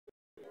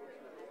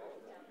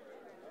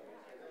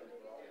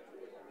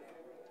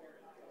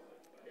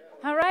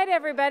All right,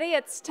 everybody,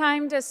 it's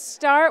time to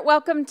start.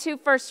 Welcome to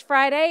First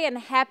Friday and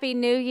Happy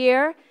New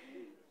Year.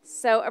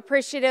 So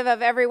appreciative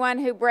of everyone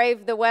who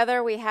braved the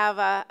weather. We have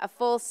a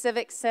full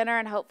Civic Center,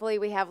 and hopefully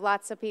we have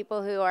lots of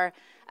people who are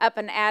up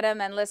and at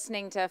 'em and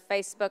listening to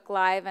Facebook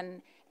Live,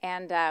 and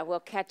we'll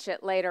catch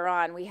it later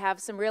on. We have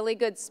some really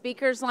good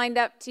speakers lined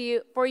up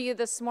for you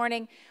this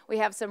morning. We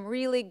have some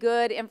really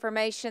good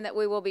information that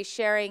we will be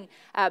sharing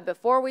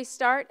before we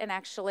start and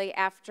actually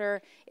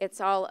after it's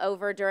all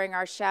over during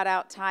our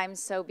shout-out time,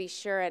 so be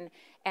sure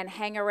and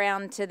hang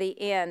around to the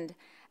end.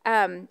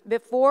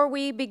 Before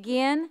we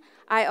begin,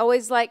 I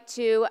always like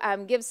to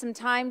give some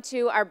time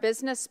to our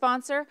business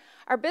sponsor.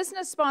 Our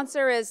business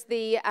sponsor is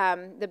the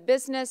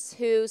business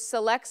who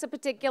selects a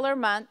particular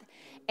month,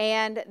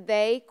 and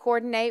they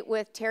coordinate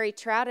with Terry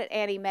Trout at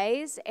Annie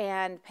Mae's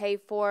and pay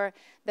for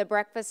the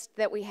breakfast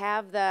that we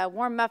have, the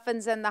warm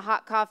muffins and the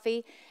hot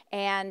coffee,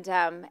 and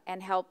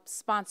help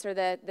sponsor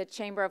the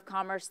Chamber of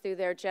Commerce through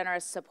their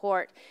generous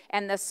support.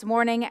 And this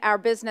morning, our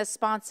business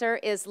sponsor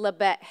is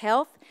Labette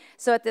Health.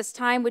 So at this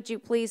time, would you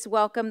please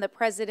welcome the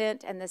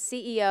President and the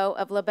CEO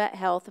of Labette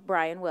Health,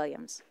 Brian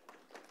Williams.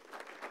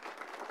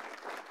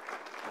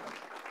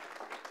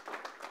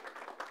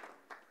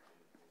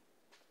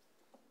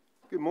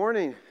 Good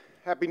morning.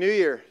 Happy New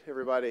Year,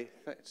 everybody.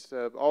 It's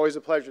always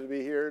a pleasure to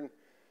be here in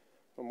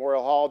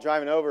Memorial Hall.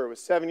 Driving over, it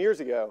was 7 years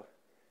ago.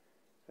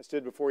 I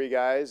stood before you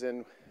guys,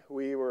 and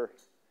we were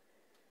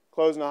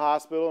closing a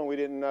hospital, and we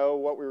didn't know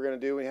what we were going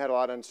to do. We had a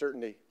lot of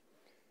uncertainty.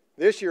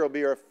 This year will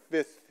be our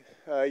 5th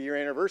year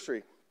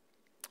anniversary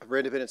of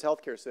Independence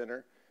Healthcare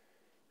Center.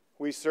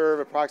 We serve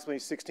approximately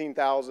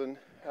 16,000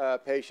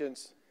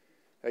 patients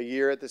a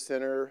year at the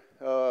center,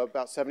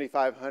 about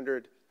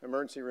 7,500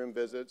 emergency room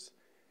visits.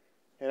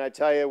 And I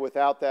tell you,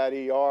 without that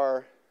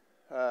ER,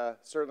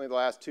 certainly the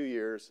last 2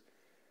 years,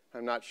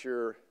 I'm not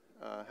sure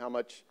how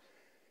much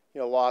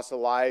loss of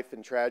life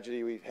and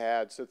tragedy we've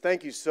had. So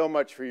thank you so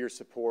much for your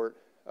support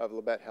of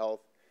Labette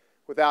Health.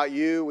 Without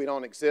you, we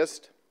don't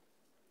exist.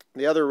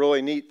 The other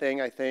really neat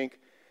thing, I think,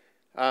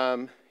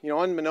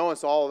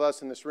 unbeknownst to all of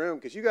us in this room,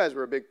 because you guys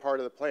were a big part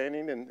of the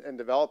planning and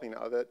developing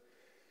of it,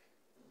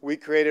 we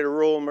created a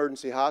rural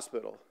emergency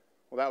hospital.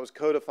 Well, that was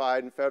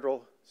codified in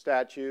federal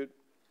statute.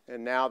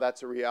 And now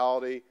that's a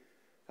reality,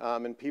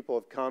 and people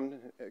have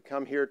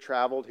come here,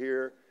 traveled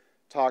here,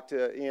 talked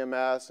to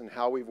EMS and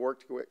how we've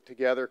worked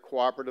together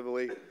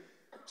cooperatively.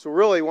 So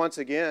really, once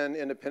again,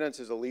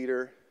 Independence is a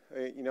leader,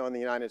 in the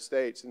United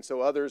States, and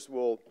so others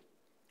will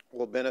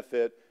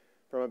benefit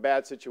from a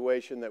bad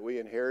situation that we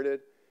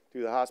inherited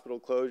through the hospital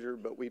closure,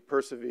 but we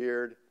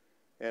persevered,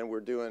 and we're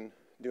doing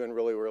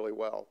really, really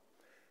well.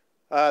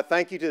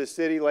 Thank you to the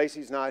city.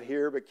 Lacey's not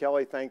here, but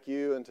Kelly, thank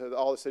you, and to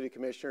all the city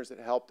commissioners that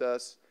helped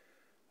us.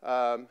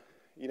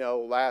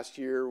 Last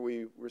year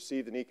we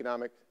received an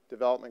economic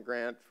development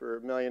grant for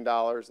 $1 million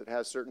that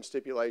has certain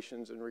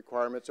stipulations and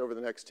requirements over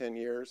the next 10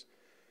 years.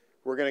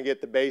 We're going to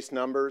get the base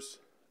numbers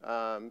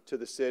to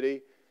the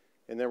city,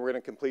 and then we're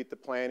going to complete the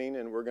planning,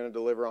 and we're going to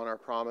deliver on our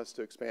promise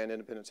to expand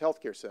Independence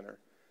Healthcare Center.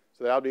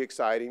 So that'll be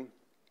exciting.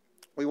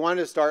 We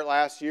wanted to start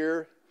last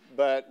year,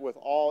 but with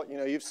all,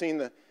 you've seen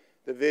the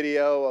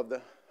video of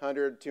the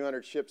 100,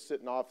 200 ships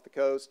sitting off the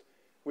coast.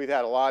 We've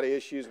had a lot of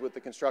issues with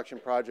the construction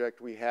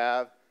project we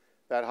have.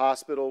 That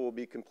hospital will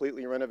be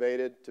completely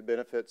renovated to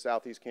benefit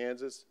Southeast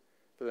Kansas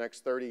for the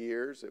next 30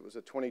 years. It was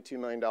a $22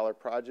 million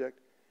project,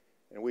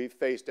 and we've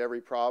faced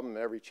every problem,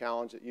 every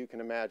challenge that you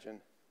can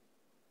imagine,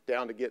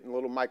 down to getting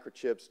little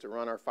microchips to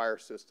run our fire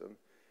system,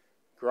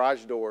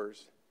 garage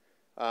doors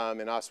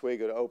in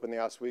Oswego to open the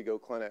Oswego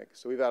Clinic.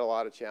 So we've had a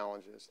lot of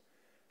challenges.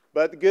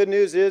 But the good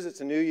news is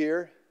it's a new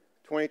year.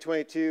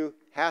 2022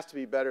 has to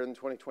be better than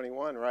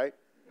 2021, right?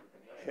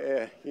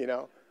 Yeah,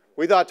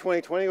 we thought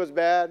 2020 was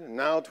bad, and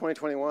now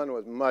 2021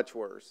 was much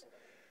worse.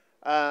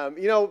 So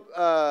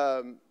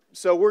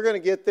we're going to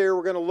get there.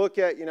 We're going to look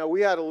at, we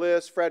had a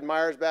list. Fred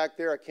Myers back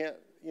there. I can't,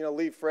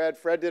 leave Fred.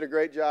 Fred did a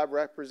great job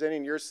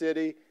representing your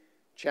city,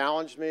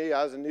 challenged me.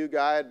 I was a new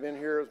guy. I'd been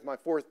here. It was my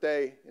 4th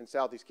day in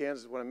Southeast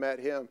Kansas when I met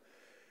him.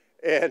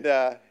 And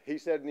he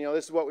said,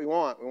 this is what we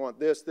want. We want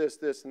this, this,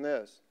 this, and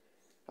this.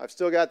 I've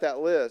still got that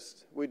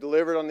list. We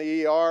delivered on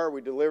the ER. We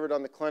delivered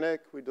on the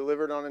clinic. We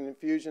delivered on an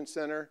infusion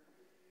center.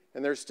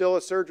 And there's still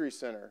a surgery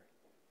center,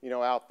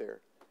 out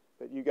there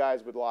that you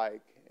guys would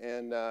like.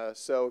 And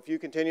so if you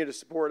continue to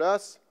support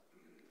us,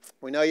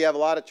 we know you have a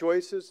lot of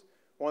choices.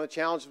 One of the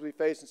challenges we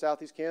face in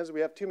Southeast Kansas,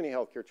 we have too many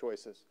healthcare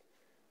choices.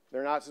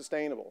 They're not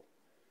sustainable.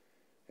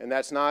 And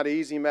that's not an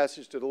easy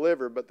message to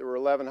deliver, but there were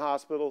 11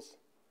 hospitals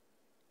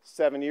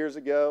 7 years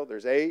ago.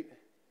 There's 8.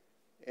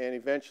 And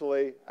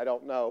eventually, I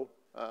don't know,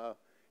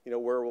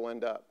 where we'll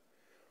end up.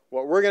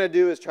 What we're going to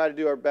do is try to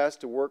do our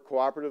best to work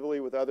cooperatively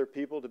with other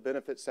people to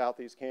benefit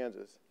Southeast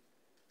Kansas.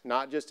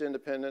 Not just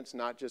Independence,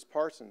 not just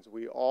Parsons.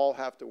 We all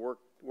have to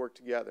work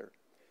together.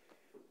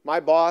 My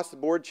boss, the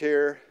board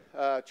chair,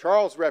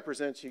 Charles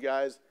represents you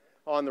guys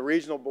on the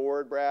regional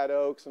board, Brad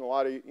Oaks, and a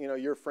lot of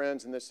your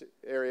friends in this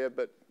area.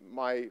 But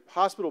my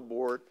hospital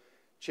board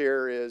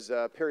chair is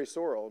Perry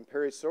Sorrell. And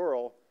Perry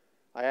Sorrell,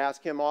 I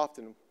ask him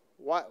often,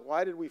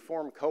 Why did we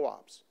form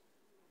co-ops?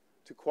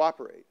 To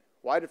cooperate.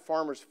 Why did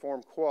farmers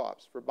form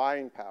co-ops? For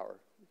buying power.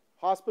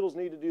 Hospitals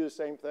need to do the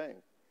same thing,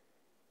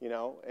 you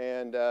know,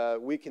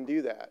 and we can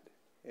do that.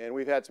 And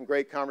we've had some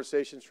great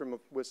conversations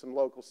with some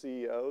local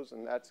CEOs,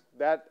 and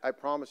that I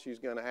promise you is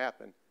going to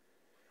happen.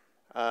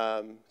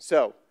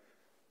 So,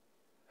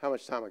 how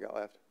much time I got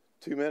left?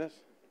 2 minutes?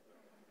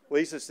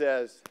 Lisa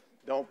says,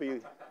 don't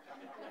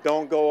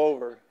go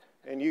over.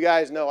 And you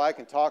guys know I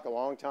can talk a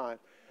long time.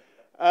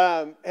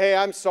 Hey,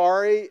 I'm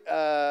sorry.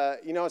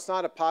 You know, it's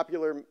not a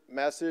popular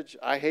message.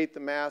 I hate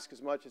the mask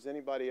as much as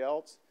anybody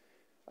else.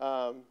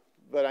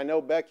 But I know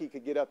Becky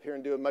could get up here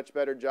and do a much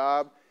better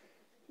job.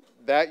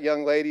 That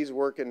young lady's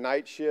working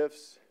night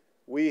shifts.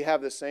 We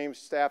have the same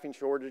staffing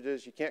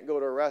shortages. You can't go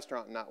to a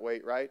restaurant and not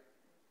wait, right?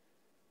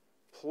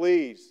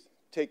 Please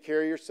take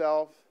care of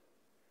yourself.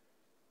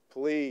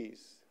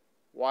 Please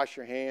wash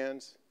your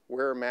hands,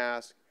 wear a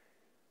mask.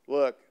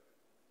 Look,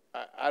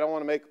 I don't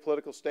want to make a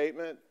political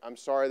statement. I'm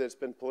sorry that it's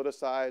been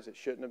politicized. It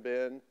shouldn't have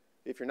been.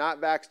 If you're not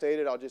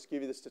vaccinated, I'll just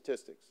give you the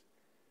statistics.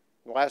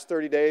 In the last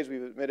 30 days,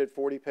 we've admitted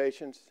 40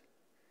 patients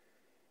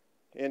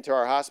into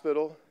our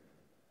hospital.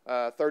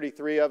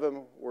 33 of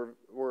them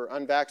were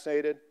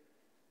unvaccinated.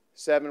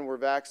 7 were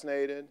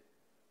vaccinated.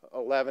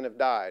 11 have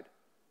died.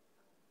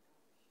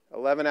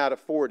 11 out of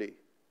 40.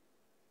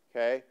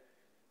 Okay?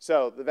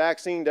 So the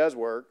vaccine does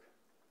work,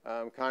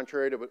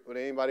 contrary to what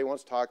anybody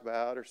wants to talk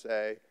about or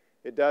say.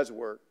 It does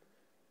work.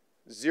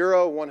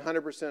 0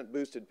 100%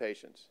 boosted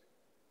patients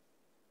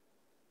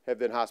have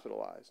been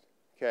hospitalized.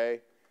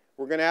 Okay?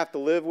 We're going to have to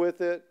live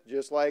with it,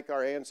 just like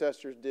our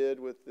ancestors did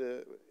with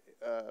the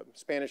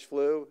Spanish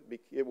flu.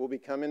 It will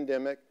become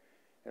endemic,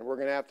 and we're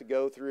going to have to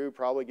go through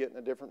probably getting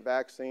a different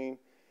vaccine,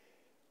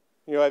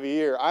 you know, every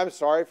year. I'm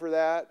sorry for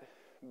that,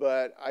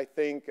 but I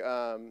think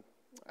out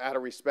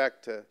of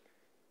respect to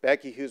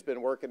Becky, who's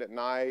been working at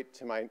night,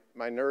 to my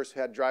nurse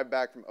who had to drive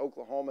back from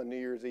Oklahoma New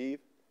Year's Eve,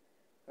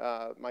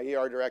 my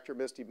ER director,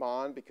 Misty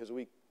Bond, because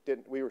we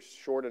were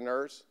short a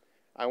nurse.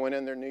 I went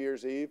in there New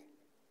Year's Eve.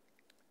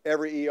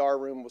 Every ER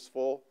room was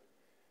full.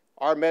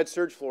 Our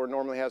med-surg floor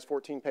normally has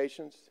 14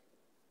 patients.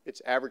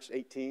 It's averaged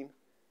 18.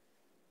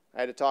 I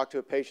had to talk to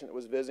a patient that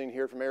was visiting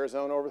here from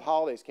Arizona over the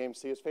holidays, came to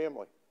see his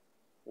family.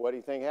 What do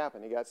you think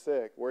happened? He got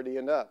sick. Where did he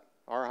end up?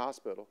 Our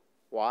hospital.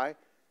 Why?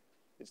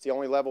 It's the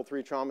only level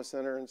 3 trauma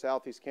center in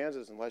southeast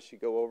Kansas unless you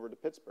go over to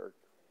Pittsburgh.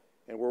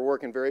 And we're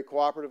working very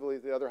cooperatively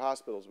with the other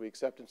hospitals. We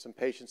accepted some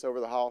patients over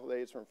the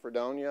holidays from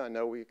Fredonia. I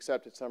know we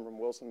accepted some from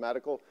Wilson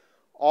Medical.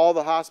 All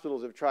the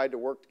hospitals have tried to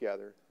work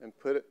together and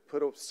put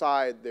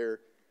aside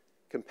their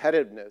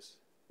competitiveness.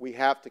 We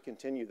have to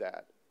continue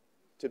that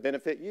to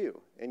benefit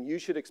you, and you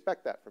should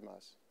expect that from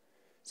us.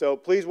 So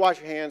please wash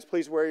your hands,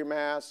 please wear your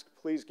mask,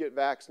 please get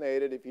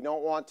vaccinated. If you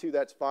don't want to,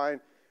 that's fine.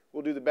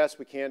 We'll do the best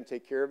we can to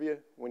take care of you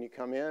when you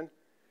come in,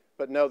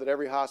 but know that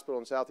every hospital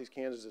in southeast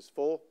Kansas is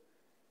full.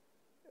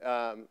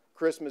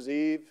 Christmas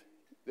Eve,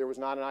 there was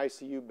not an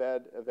ICU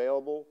bed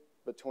available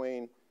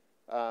between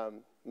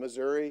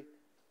Missouri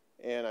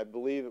and I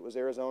believe it was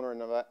Arizona or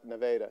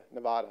Nevada.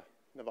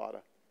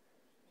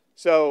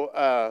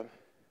 So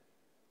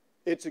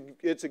it's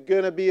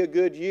going to be a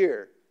good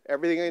year.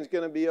 Everything is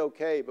going to be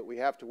okay, but we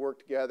have to work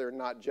together and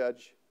not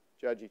judge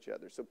each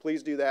other. So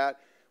please do that.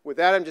 With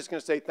that, I'm just going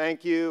to say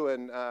thank you,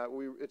 and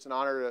it's an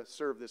honor to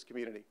serve this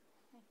community.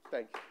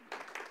 Thank you.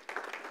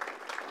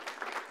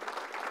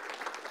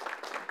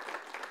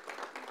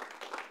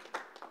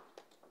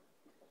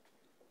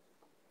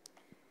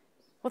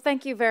 Well,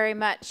 thank you very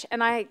much.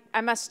 And I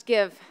must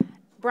give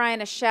Brian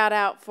a shout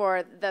out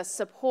for the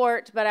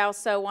support, but I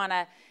also want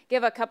to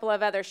give a couple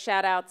of other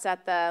shout outs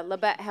at the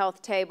Labette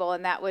Health table,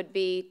 and that would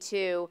be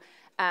to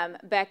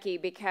Becky,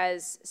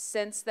 because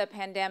since the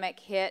pandemic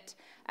hit,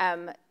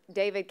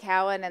 David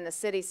Cowan and the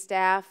city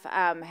staff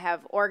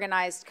have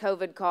organized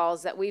COVID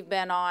calls that we've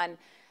been on.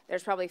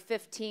 There's probably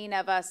 15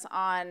 of us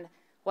on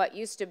what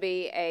used to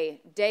be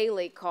a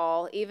daily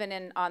call,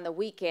 even on the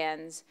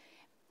weekends.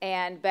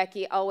 And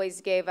Becky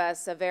always gave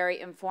us a very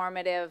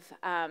informative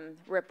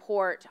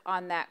report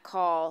on that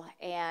call,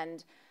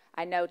 and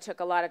I know took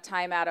a lot of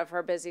time out of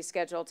her busy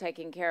schedule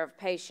taking care of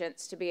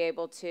patients to be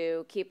able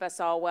to keep us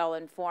all well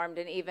informed.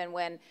 And even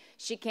when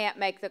she can't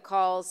make the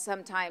calls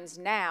sometimes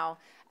now,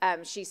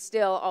 she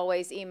still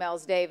always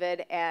emails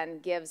David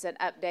and gives an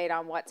update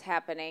on what's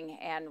happening,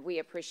 and we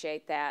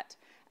appreciate that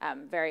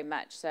very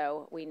much.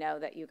 So we know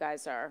that you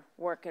guys are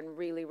working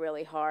really,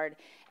 really hard.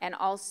 And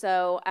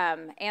also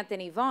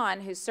Anthony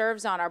Vaughn, who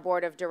serves on our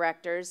board of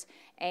directors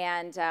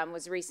and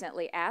was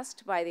recently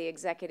asked by the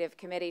executive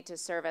committee to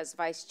serve as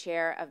vice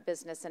chair of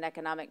business and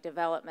economic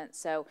development.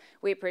 So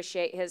we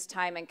appreciate his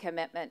time and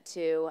commitment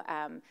to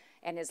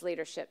and his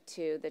leadership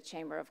to the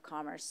Chamber of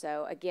Commerce.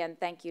 So again,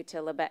 thank you to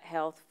Labette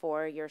Health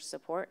for your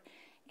support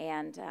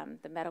and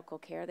the medical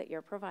care that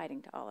you're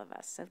providing to all of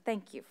us. So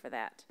thank you for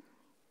that.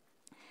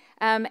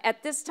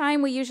 At this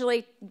time, we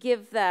usually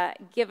give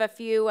a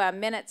few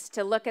minutes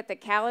to look at the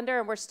calendar,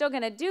 and we're still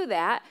going to do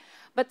that.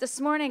 But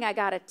this morning I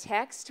got a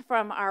text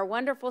from our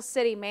wonderful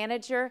city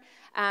manager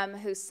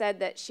who said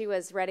that she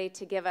was ready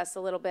to give us a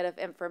little bit of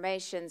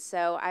information.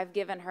 So I've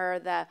given her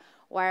the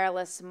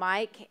wireless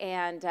mic,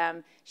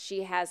 and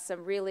she has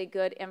some really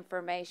good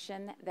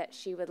information that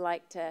she would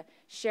like to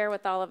share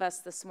with all of us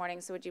this morning.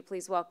 So would you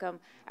please welcome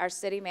our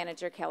city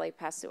manager, Kelly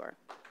Passeur.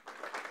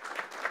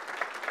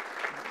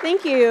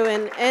 Thank you,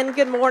 and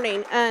good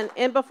morning.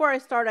 And before I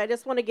start, I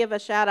just want to give a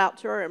shout out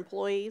to our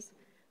employees.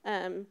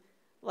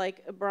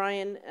 Like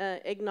Brian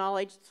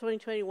acknowledged,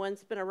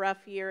 2021's been a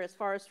rough year as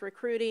far as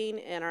recruiting,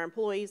 and our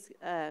employees'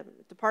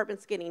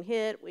 departments getting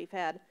hit. We've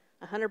had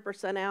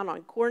 100% out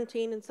on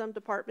quarantine in some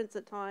departments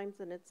at times,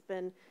 and it's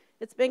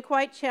been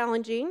quite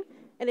challenging.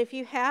 And if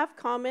you have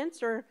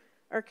comments or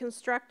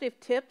constructive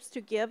tips to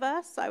give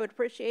us, I would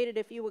appreciate it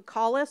if you would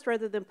call us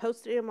rather than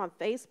posting them on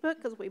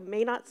Facebook, because we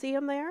may not see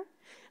them there.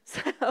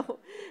 So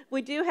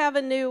we do have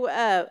a new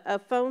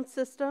phone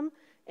system,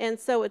 and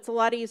so it's a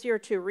lot easier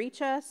to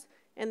reach us.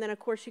 And then, of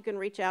course, you can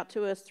reach out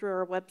to us through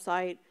our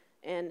website,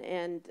 and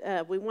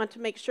we want to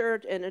make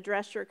sure and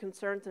address your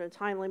concerns in a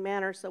timely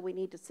manner, so we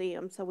need to see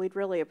them. So we'd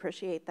really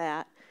appreciate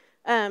that.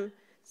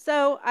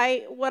 So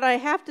what I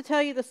have to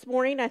tell you this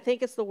morning, I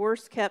think it's the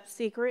worst kept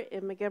secret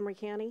in Montgomery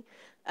County.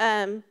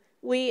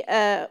 We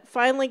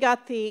finally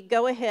got the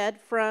go-ahead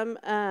from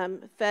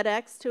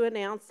FedEx to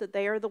announce that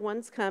they are the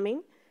ones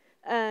coming.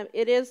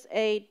 It is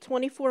a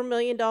 $24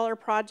 million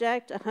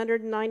project,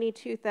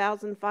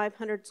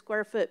 192,500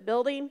 square foot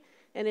building.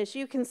 And as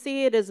you can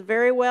see, it is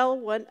very well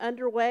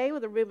underway.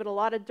 They're moving a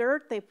lot of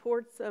dirt. They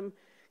poured some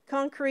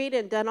concrete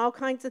and done all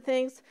kinds of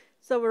things.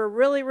 So we're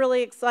really,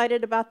 really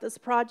excited about this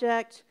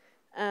project.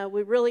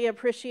 We really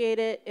appreciate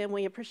it, and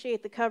we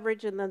appreciate the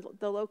coverage and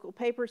the local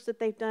papers that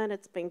they've done.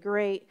 It's been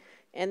great.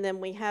 And then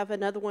we have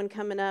another one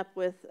coming up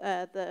with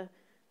the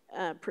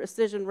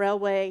Precision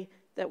Railway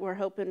that we're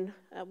hoping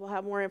we'll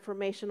have more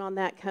information on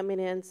that coming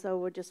in. So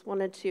we just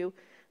wanted to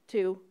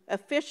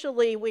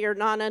officially, we are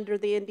not under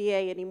the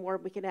NDA anymore.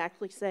 We can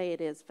actually say it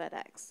is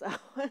FedEx. So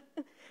awesome.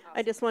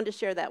 I just wanted to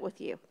share that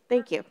with you.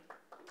 Thank you.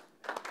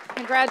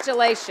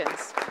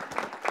 Congratulations.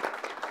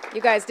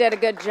 You guys did a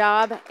good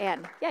job,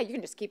 and yeah, you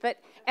can just keep it.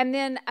 And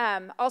then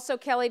also,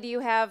 Kelly, do you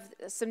have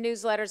some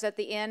newsletters at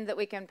the end that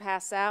we can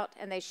pass out?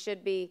 And they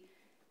should be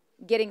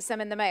getting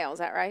some in the mail, is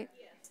that right?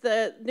 Yes.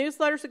 The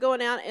newsletters are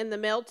going out in the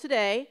mail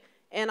today,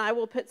 and I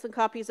will put some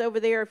copies over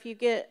there. If you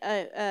get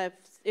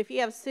if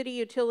you have city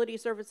utility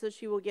services,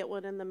 you will get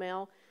one in the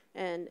mail,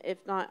 and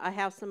if not, I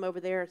have some over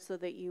there so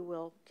that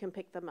you can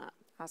pick them up.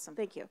 Awesome.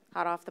 Thank you.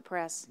 Hot off the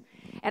press.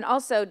 And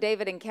also,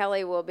 David and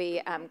Kelly will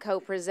be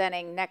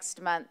co-presenting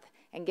next month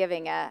and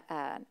giving a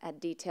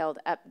detailed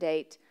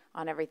update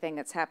on everything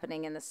that's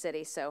happening in the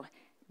city. So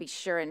be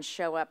sure and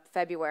show up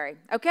February.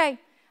 Okay,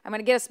 I'm going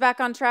to get us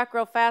back on track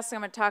real fast. I'm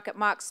going to talk at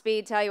Mach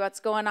speed, tell you what's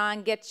going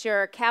on. Get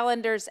your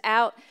calendars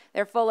out.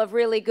 They're full of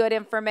really good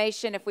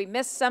information. If we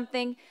missed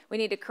something, we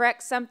need to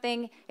correct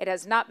something. It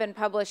has not been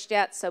published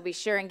yet, so be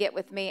sure and get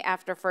with me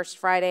after First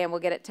Friday, and we'll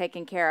get it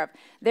taken care of.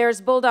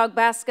 There's Bulldog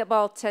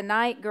basketball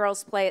tonight.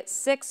 Girls play at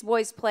 6,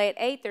 boys play at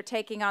 8. They're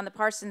taking on the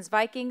Parsons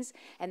Vikings,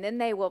 and then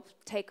they will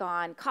take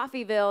on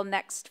Coffeyville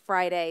next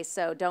Friday,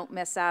 so don't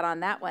miss out on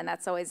that one.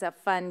 That's always a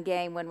fun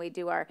game when we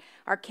do our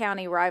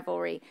county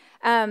rivalry.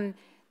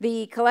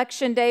 The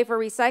collection day for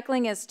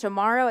recycling is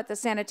tomorrow at the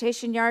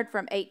sanitation yard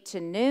from 8 to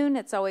noon.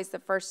 It's always the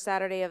first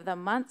Saturday of the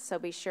month, so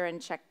be sure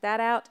and check that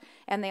out.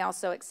 And they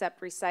also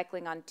accept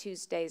recycling on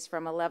Tuesdays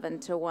from 11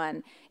 to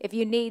 1. If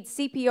you need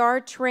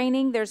CPR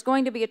training, there's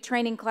going to be a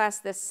training class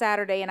this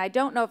Saturday, and I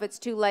don't know if it's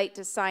too late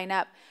to sign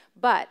up,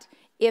 but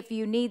if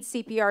you need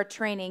CPR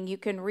training, you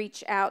can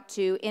reach out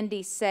to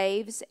Indy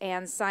Saves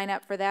and sign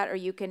up for that, or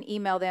you can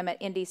email them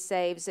at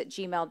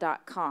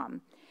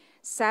indysaves@gmail.com.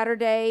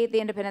 Saturday, the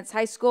Independence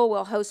High School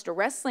will host a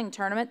wrestling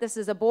tournament. This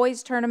is a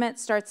boys tournament,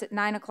 starts at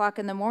 9 o'clock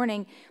in the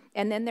morning,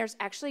 and then there's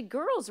actually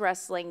girls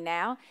wrestling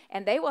now,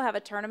 and they will have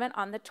a tournament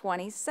on the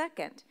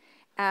 22nd.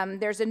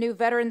 There's a new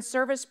veteran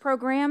service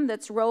program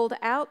that's rolled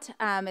out.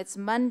 It's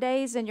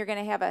Mondays, and you're going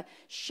to have a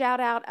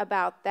shout out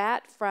about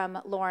that from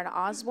Lauren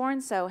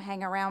Osborne, so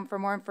hang around for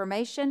more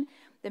information.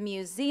 The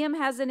museum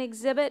has an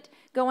exhibit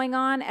going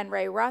on, and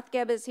Ray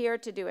Rothgeb is here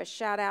to do a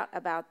shout out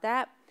about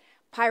that.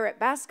 Pirate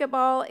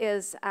basketball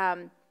is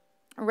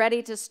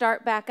ready to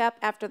start back up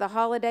after the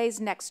holidays.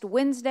 Next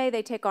Wednesday,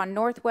 they take on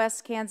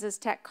Northwest Kansas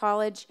Tech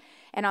College,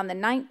 and on the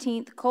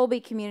 19th,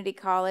 Colby Community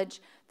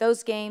College.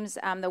 Those games,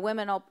 the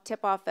women will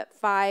tip off at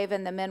 5,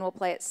 and the men will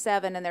play at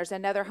 7, and there's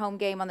another home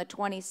game on the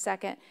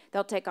 22nd.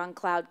 They'll take on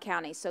Cloud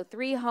County. So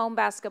 3 home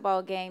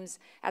basketball games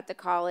at the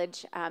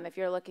college. If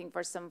you're looking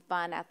for some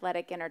fun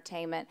athletic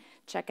entertainment,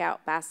 check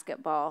out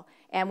basketball.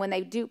 And when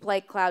they do play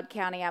Cloud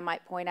County, I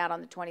might point out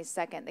on the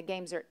 22nd, the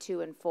games are at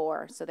 2 and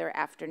 4, so they're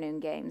afternoon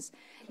games.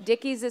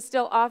 Dickey's is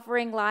still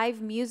offering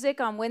live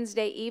music on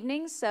Wednesday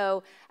evenings,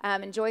 so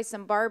enjoy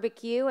some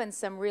barbecue and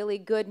some really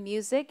good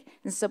music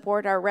and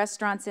support our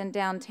restaurants in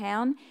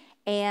downtown.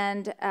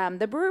 And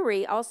the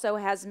brewery also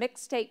has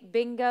mixtape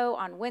bingo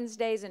on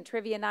Wednesdays and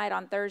trivia night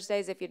on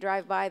Thursdays. If you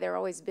drive by, they're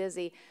always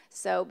busy,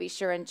 so be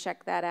sure and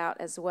check that out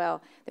as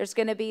well. There's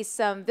going to be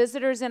some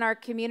visitors in our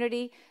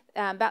community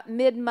about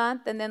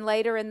mid-month and then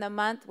later in the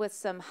month with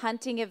some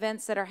hunting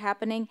events that are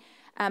happening.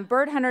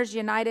 Bird Hunters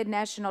United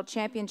National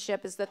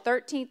Championship is the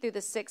 13th through the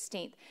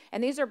 16th.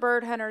 And these are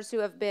bird hunters who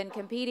have been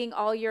competing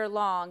all year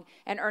long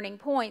and earning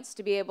points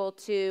to be able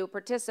to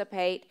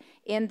participate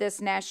in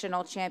this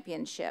national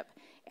championship.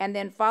 And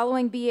then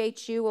following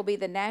BHU will be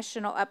the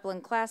National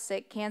Upland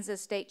Classic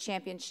Kansas State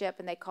Championship,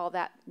 and they call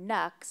that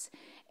NUCS.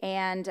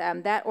 And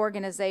that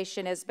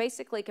organization is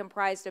basically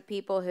comprised of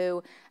people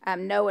who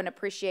know and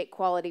appreciate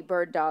quality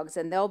bird dogs.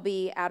 And they'll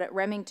be out at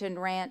Remington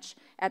Ranch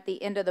at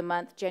the end of the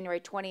month, January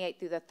 28th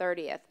through the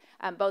 30th.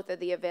 Both of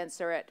the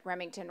events are at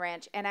Remington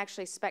Ranch. And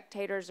actually,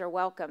 spectators are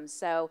welcome.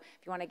 So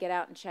if you want to get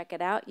out and check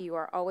it out, you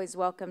are always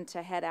welcome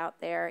to head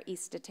out there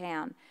east of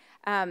town.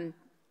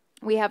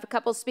 We have a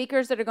couple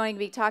speakers that are going to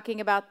be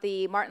talking about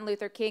the Martin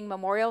Luther King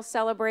Memorial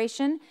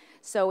Celebration.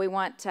 So we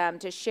want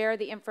to share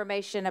the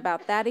information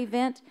about that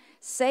event.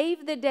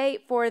 Save the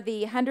date for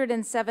the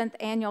 107th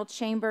Annual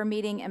Chamber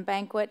Meeting and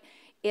Banquet.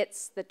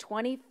 It's the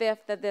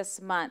 25th of this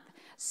month.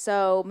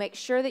 So make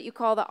sure that you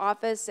call the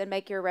office and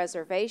make your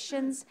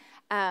reservations.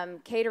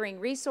 Catering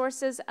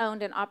Resources,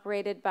 owned and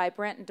operated by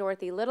Brent and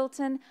Dorothy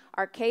Littleton,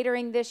 are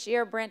catering this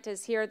year. Brent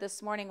is here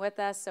this morning with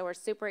us, so we're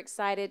super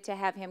excited to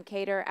have him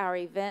cater our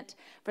event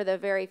for the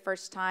very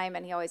first time,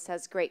 and he always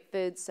has great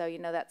food, so you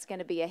know that's going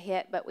to be a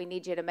hit, but we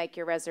need you to make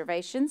your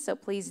reservations, so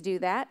please do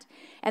that.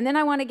 And then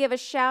I want to give a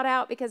shout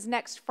out because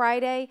next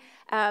Friday,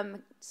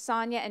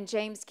 Sonia and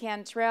James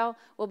Cantrell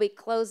will be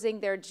closing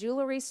their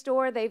jewelry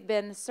store. They've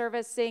been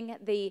servicing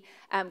the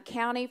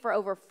county for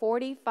over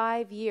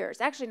 45 years.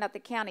 Actually, not the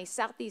county,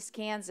 Southeast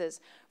Kansas,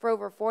 for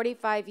over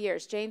 45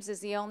 years. James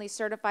is the only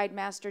certified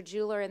master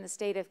jeweler in the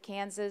state of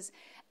Kansas.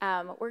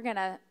 We're going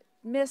to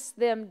miss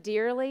them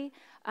dearly,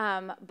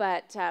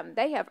 but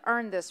they have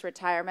earned this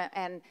retirement.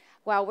 And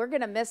while we're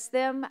going to miss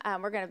them,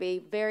 we're going to be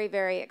very,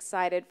 very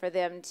excited for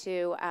them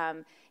to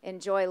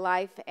enjoy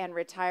life and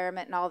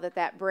retirement and all that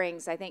that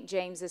brings. I think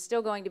James is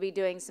still going to be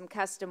doing some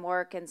custom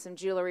work and some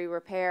jewelry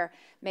repair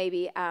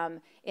maybe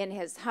in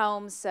his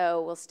home,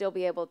 so we'll still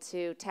be able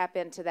to tap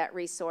into that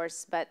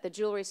resource. But the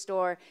jewelry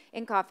store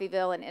in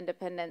Coffeyville and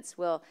Independence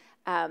will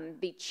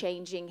be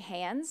changing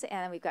hands,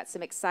 and we've got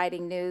some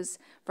exciting news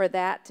for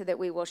that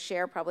we will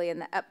share probably in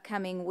the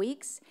upcoming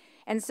weeks.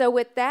 And so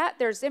with that,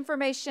 there's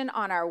information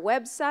on our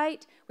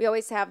website. We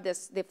always have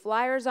the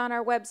flyers on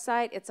our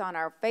website. It's on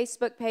our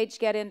Facebook page,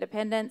 Get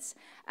Independence.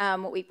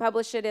 We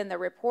publish it in the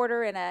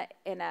Reporter in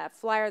a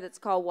flyer that's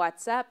called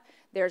What's Up.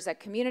 There's a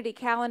community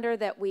calendar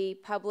that we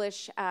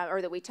publish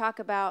or that we talk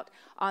about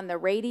on the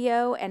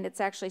radio, and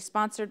it's actually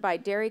sponsored by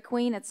Dairy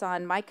Queen. It's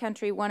on My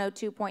Country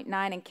 102.9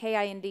 and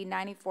KIND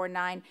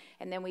 94.9,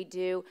 and then we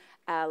do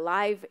a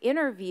live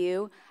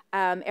interview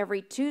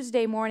every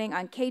Tuesday morning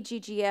on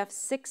KGGF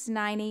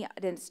 690.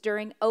 It's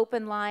during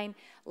open line.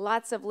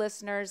 Lots of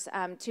listeners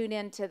tune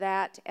into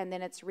that, and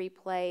then it's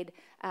replayed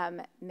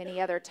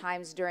many other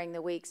times during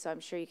the week, so I'm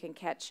sure you can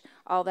catch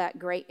all that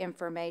great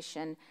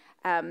information.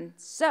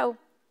 So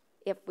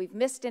if we've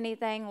missed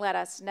anything, let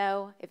us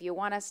know. If you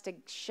want us to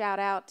shout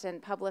out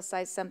and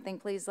publicize something,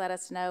 please let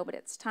us know. But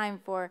it's time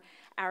for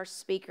our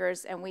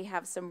speakers, and we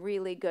have some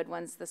really good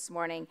ones this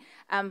morning.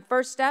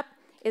 First up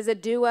is a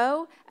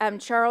duo.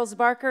 Charles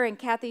Barker and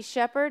Kathy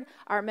Shepard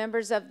are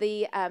members of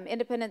the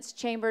Independence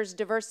Chamber's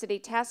Diversity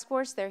Task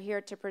Force. They're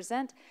here to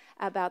present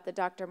about the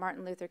Dr.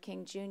 Martin Luther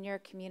King Jr.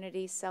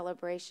 Community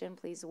Celebration.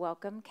 Please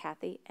welcome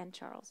Kathy and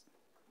Charles.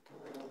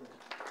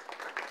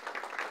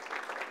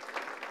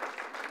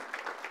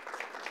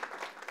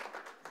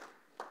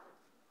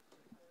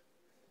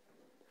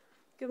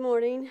 Good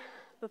morning.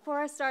 Before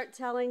I start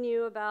telling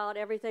you about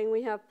everything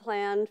we have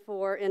planned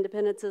for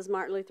Independence's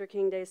Martin Luther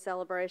King Day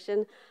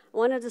celebration, I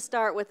wanted to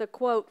start with a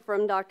quote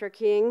from Dr.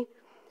 King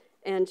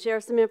and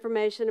share some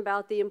information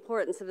about the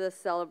importance of this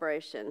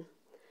celebration.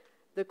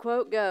 The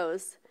quote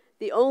goes,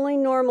 "The only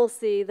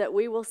normalcy that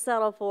we will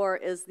settle for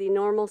is the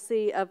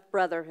normalcy of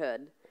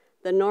brotherhood,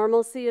 the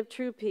normalcy of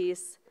true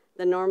peace,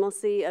 the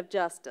normalcy of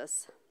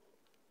justice."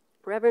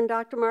 Reverend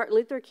Dr. Martin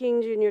Luther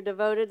King Jr.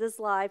 devoted his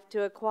life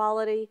to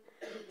equality,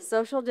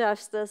 social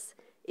justice,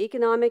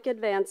 economic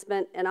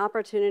advancement, and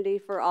opportunity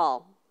for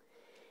all.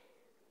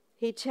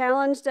 He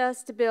challenged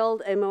us to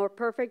build a more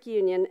perfect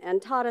union and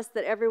taught us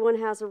that everyone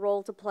has a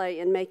role to play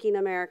in making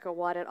America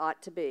what it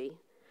ought to be.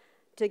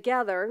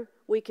 Together,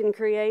 we can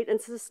create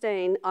and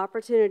sustain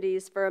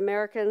opportunities for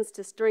Americans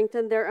to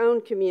strengthen their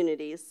own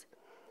communities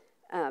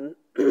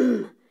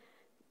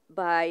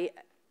by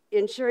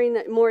ensuring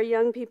that more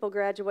young people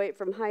graduate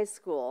from high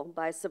school,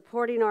 by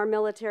supporting our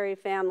military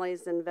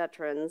families and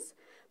veterans,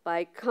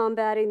 by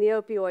combating the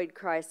opioid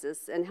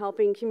crisis and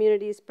helping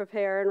communities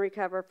prepare and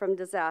recover from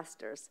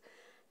disasters.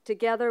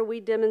 Together,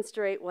 we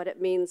demonstrate what it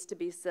means to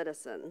be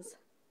citizens.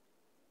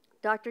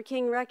 Dr.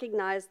 King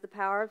recognized the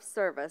power of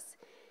service.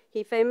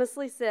 He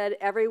famously said,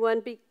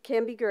 "Everyone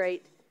can be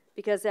great,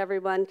 because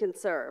everyone can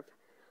serve.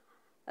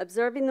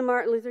 Observing the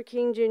Martin Luther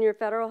King Jr.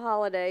 federal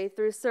holiday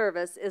through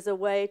service is a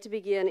way to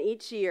begin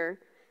each year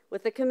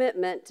with a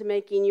commitment to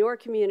making your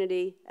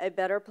community a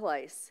better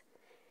place.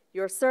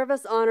 Your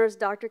service honors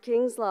Dr.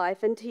 King's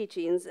life and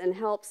teachings and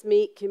helps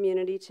meet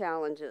community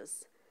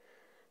challenges.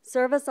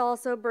 Service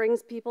also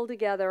brings people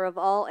together of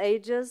all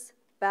ages,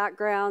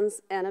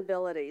 backgrounds, and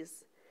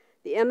abilities.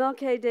 The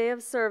MLK Day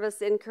of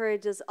Service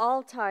encourages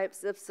all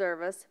types of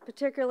service,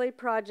 particularly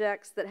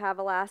projects that have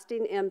a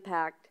lasting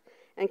impact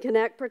and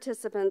connect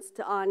participants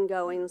to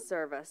ongoing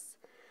service.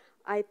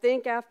 I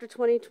think after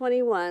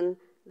 2021,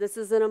 this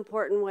is an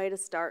important way to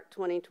start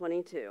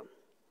 2022.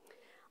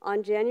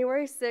 On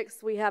January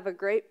 6th, we have a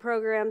great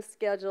program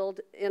scheduled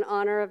in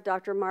honor of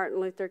Dr.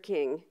 Martin Luther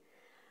King.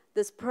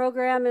 This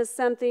program is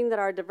something that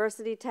our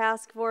Diversity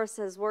Task Force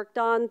has worked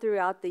on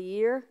throughout the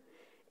year.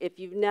 If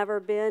you've never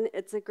been,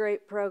 it's a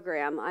great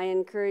program. I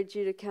encourage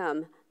you to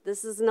come.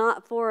 This is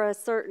not for a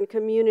certain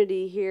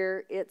community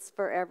here, it's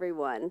for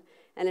everyone.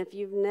 And if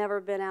you've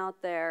never been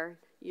out there,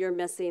 you're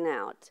missing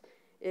out.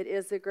 It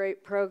is a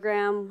great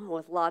program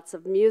with lots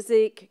of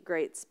music,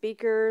 great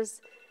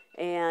speakers,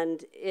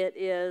 and it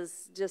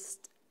is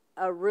just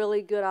a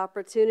really good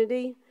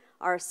opportunity.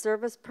 Our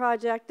service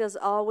project, as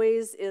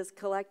always, is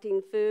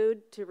collecting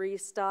food to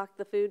restock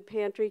the food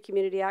pantry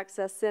Community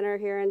Access Center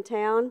here in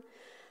town.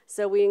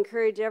 So we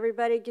encourage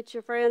everybody, get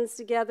your friends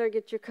together,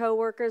 get your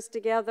coworkers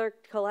together,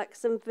 collect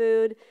some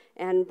food,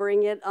 and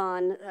bring it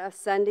on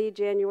Sunday,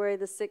 January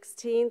the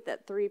 16th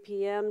at 3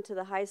 p.m. to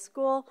the high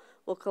school.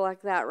 We'll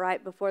collect that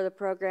right before the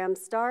program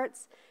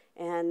starts.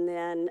 And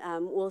then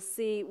we'll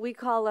see, we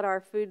call it our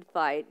food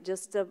fight,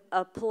 just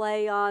a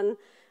play on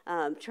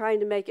trying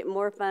to make it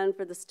more fun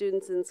for the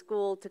students in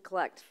school to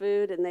collect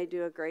food, and they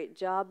do a great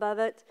job of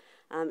it.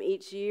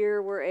 Each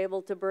year we're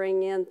able to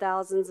bring in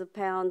thousands of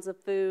pounds of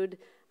food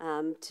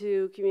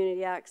to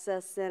Community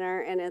Access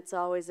Center, and it's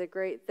always a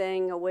great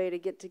thing, a way to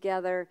get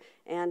together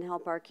and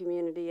help our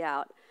community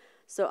out.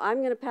 So I'm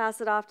going to pass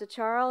it off to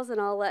Charles,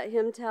 and I'll let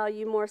him tell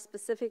you more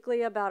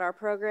specifically about our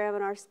program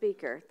and our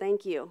speaker.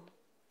 Thank you.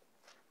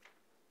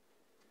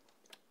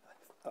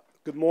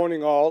 Good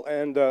morning, all,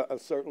 and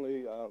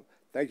certainly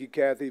thank you,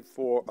 Kathy,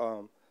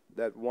 for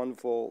that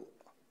wonderful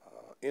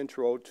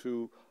intro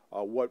to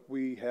what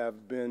we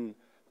have been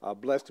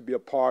blessed to be a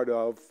part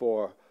of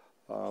for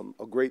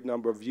a great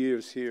number of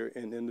years here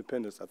in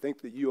Independence. I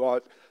think that you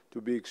ought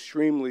to be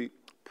extremely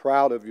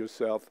proud of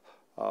yourself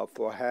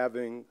for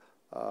having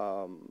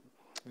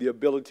the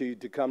ability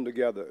to come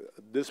together.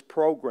 This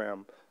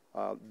program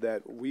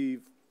that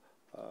we've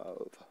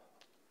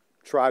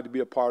tried to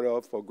be a part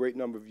of for a great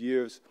number of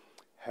years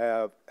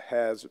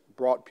has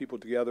brought people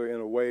together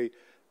in a way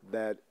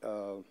that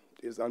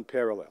is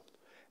unparalleled.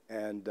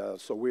 And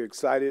so we're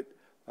excited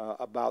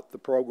about the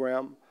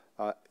program.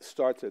 It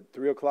starts at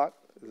 3 o'clock,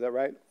 is that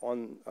right,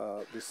 on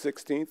the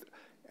 16th,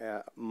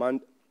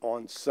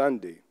 on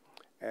Sunday.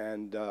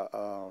 And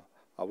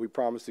we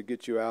promise to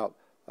get you out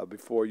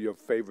before your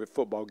favorite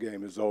football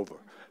game is over.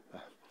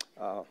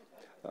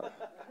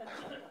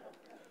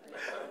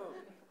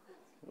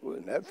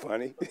 Wasn't that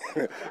funny?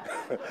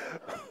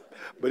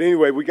 But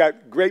anyway, we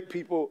got great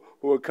people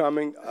who are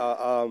coming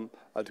to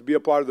be a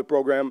part of the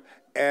program.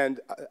 And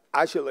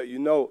I should let you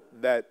know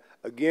that,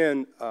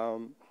 again,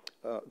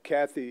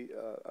 Kathy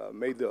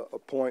made the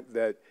point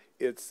that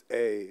it's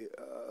a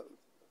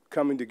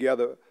coming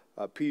together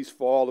piece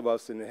for all of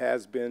us, and it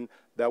has been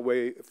that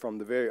way from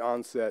the very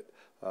onset.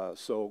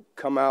 So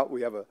come out.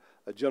 We have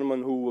a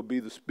gentleman who will be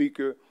the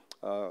speaker,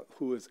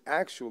 who is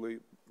actually,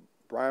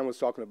 Brian was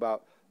talking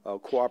about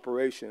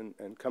cooperation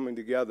and coming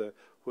together,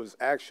 who is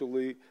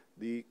actually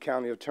the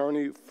county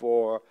attorney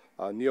for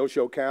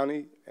Neosho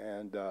County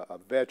and a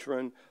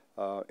veteran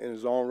in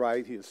his own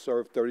right. He has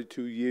served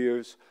 32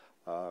 years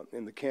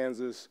in the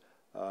Kansas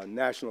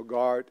National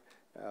Guard.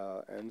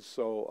 And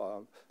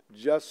so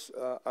just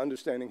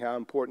understanding how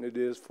important it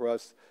is for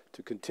us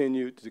to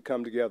continue to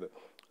come together.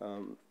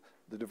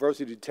 The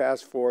Diversity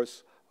Task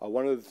Force,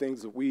 one of the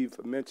things that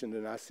we've mentioned,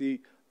 and I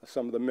see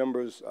some of the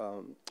members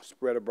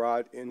spread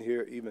abroad in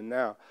here even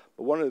now,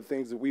 but one of the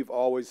things that we've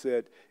always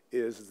said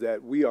is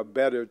that we are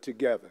better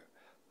together.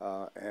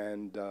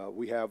 And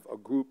we have a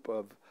group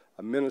of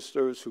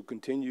ministers who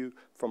continue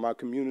from our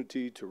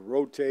community to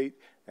rotate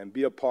and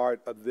be a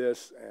part of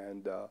this,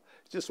 and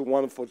it's just a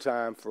wonderful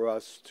time for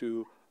us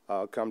to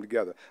come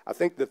together. I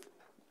think that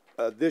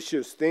this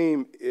year's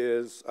theme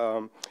is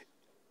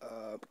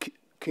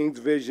King's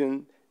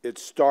Vision, It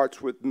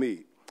Starts With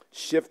Me,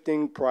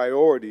 shifting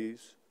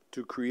priorities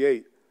to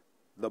create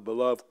the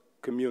beloved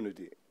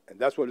community. And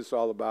that's what it's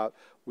all about.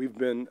 We've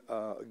been,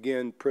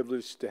 again,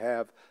 privileged to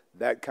have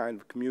that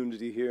kind of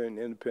community here in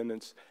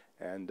Independence,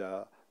 and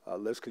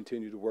let's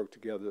continue to work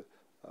together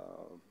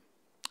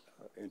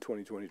in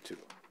 2022.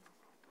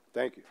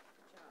 Thank you.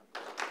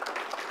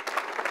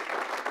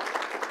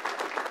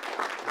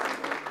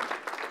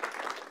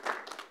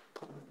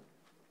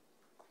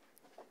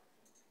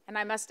 And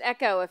I must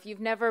echo, if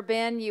you've never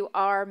been, you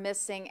are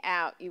missing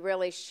out. You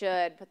really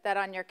should. Put that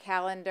on your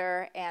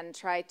calendar and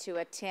try to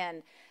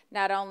attend.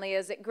 Not only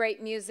is it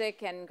great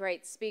music and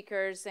great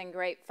speakers and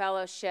great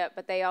fellowship,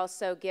 but they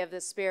also give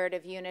the Spirit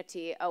of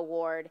Unity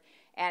Award.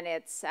 And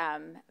it's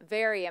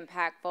very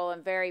impactful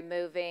and very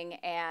moving,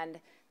 and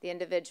the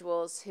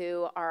individuals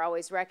who are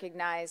always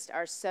recognized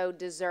are so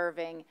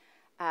deserving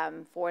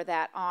for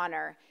that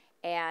honor.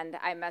 And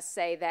I must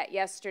say that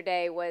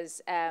yesterday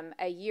was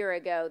a year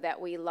ago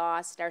that we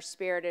lost our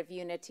Spirit of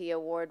Unity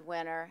Award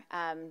winner,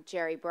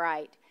 Jerry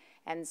Bright.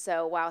 And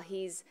so while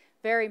he's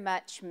very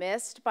much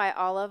missed by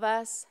all of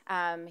us,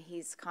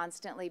 he's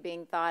constantly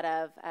being thought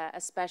of,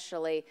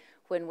 especially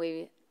when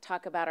we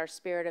talk about our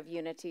Spirit of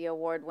Unity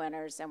Award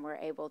winners and we're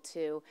able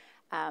to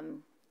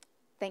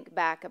think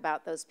back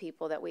about those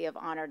people that we have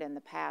honored in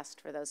the past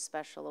for those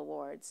special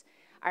awards.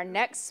 Our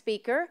next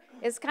speaker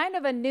is kind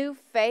of a new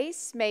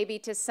face, maybe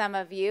to some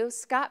of you.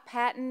 Scott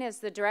Patton is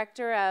the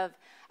director of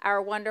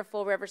our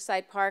wonderful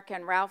Riverside Park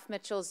and Ralph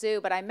Mitchell Zoo,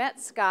 but I met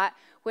Scott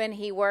when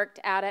he worked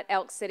out at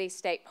Elk City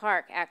State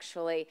Park,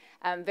 actually.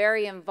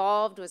 Very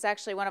involved, was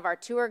actually one of our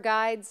tour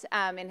guides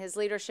in his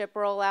leadership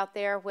role out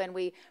there when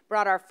we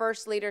brought our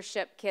first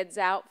leadership kids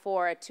out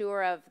for a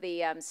tour of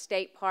the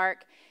state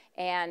park,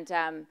 and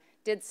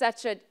did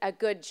such a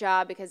good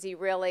job because he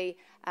really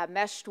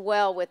meshed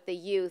well with the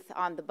youth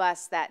on the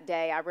bus that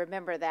day. I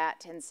remember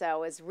that, and so I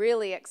was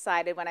really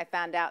excited when I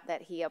found out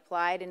that he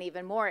applied, and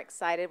even more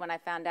excited when I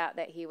found out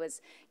that he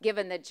was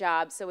given the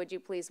job. So would you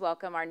please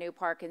welcome our new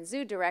Park and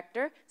Zoo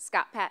Director,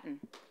 Scott Patton.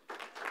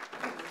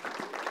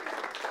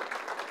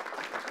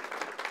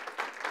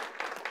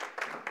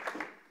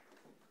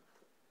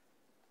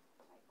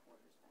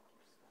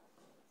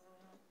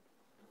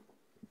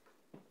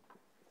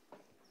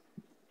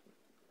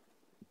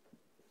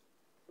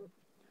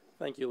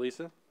 Thank you,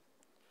 Lisa.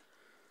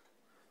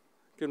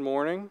 Good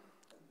morning.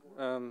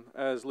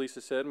 As Lisa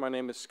said, my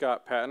name is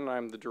Scott Patton.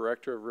 I'm the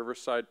director of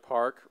Riverside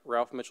Park,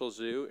 Ralph Mitchell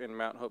Zoo, and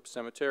Mount Hope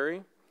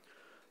Cemetery,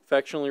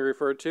 affectionately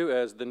referred to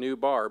as the new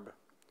Barb.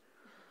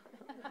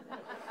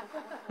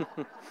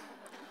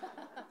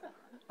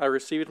 I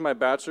received my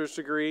bachelor's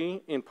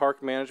degree in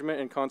park management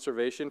and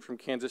conservation from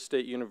Kansas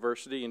State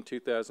University in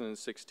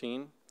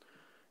 2016.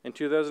 In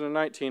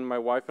 2019, my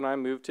wife and I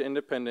moved to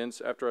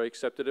Independence after I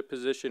accepted a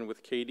position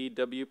with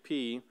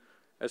KDWP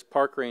as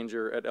park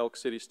ranger at Elk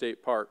City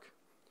State Park.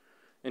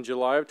 In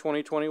July of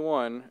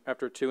 2021,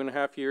 after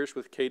 2.5 years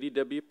with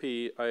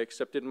KDWP, I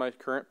accepted my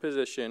current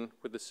position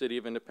with the City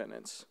of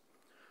Independence.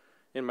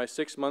 In my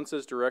 6 months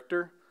as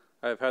director,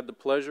 I have had the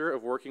pleasure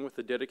of working with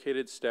the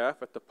dedicated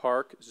staff at the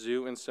park,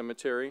 zoo, and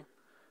cemetery,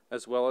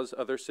 as well as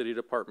other city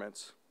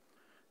departments.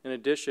 In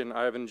addition,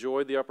 I have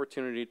enjoyed the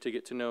opportunity to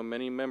get to know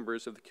many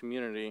members of the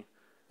community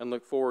and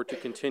look forward to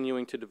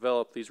continuing to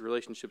develop these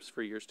relationships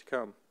for years to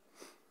come.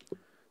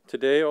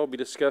 Today, I'll be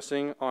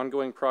discussing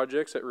ongoing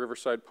projects at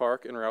Riverside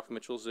Park and Ralph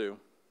Mitchell Zoo.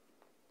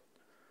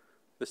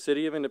 The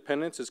City of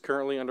Independence is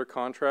currently under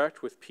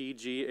contract with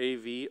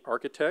PGAV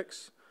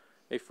Architects,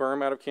 a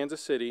firm out of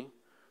Kansas City,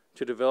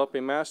 to develop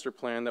a master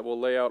plan that will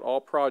lay out all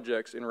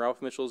projects in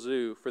Ralph Mitchell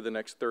Zoo for the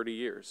next 30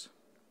 years.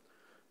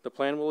 The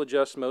plan will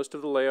adjust most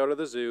of the layout of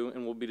the zoo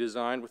and will be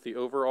designed with the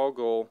overall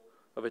goal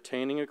of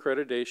attaining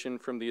accreditation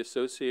from the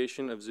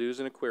Association of Zoos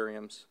and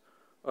Aquariums,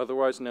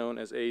 otherwise known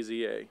as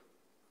AZA.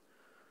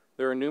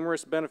 There are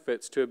numerous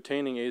benefits to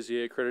obtaining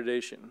AZA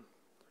accreditation.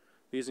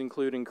 These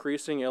include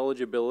increasing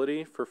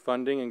eligibility for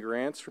funding and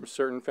grants from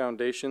certain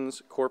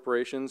foundations,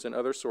 corporations, and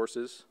other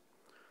sources,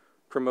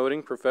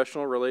 promoting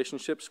professional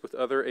relationships with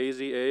other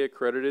AZA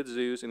accredited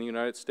zoos in the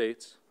United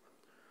States,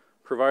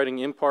 providing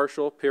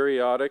impartial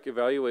periodic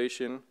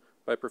evaluation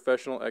by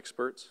professional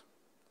experts,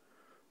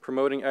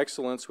 promoting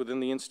excellence within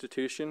the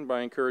institution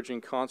by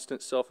encouraging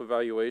constant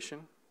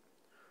self-evaluation,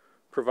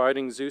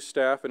 providing zoo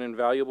staff an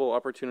invaluable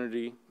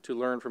opportunity to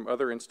learn from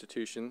other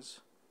institutions,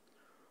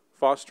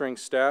 fostering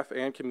staff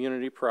and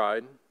community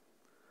pride,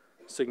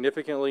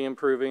 significantly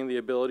improving the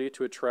ability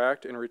to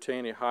attract and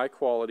retain a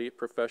high-quality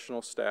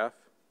professional staff,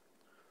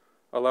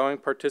 allowing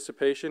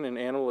participation in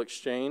animal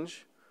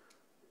exchange.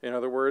 In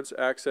other words,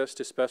 access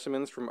to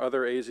specimens from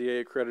other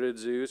AZA-accredited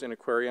zoos and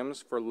aquariums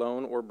for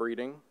loan or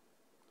breeding,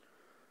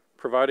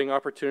 providing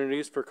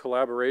opportunities for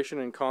collaboration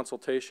and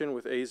consultation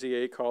with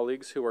AZA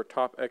colleagues who are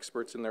top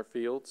experts in their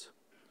fields,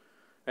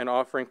 and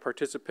offering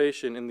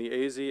participation in the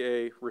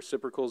AZA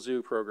Reciprocal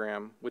Zoo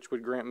Program, which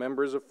would grant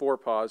members of Four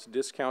Paws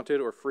discounted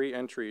or free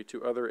entry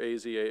to other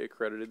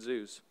AZA-accredited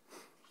zoos.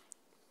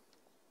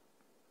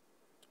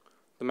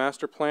 The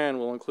master plan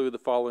will include the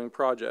following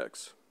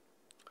projects.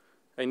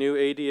 A new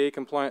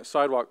ADA-compliant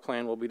sidewalk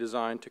plan will be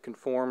designed to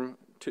conform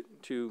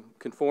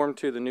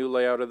to the new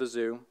layout of the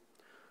zoo.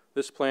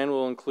 This plan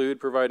will include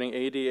providing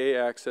ADA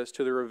access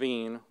to the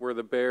ravine where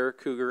the bear,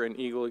 cougar, and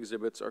eagle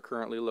exhibits are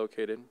currently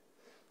located.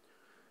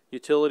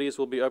 Utilities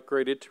will be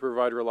upgraded to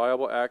provide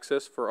reliable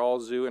access for all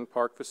zoo and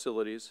park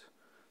facilities.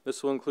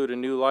 This will include a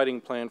new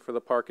lighting plan for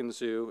the park and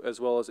zoo,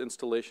 as well as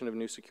installation of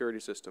new security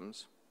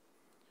systems.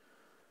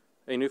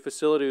 A new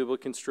facility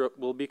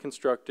will be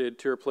constructed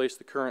to replace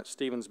the current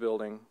Stevens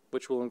building,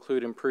 which will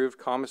include improved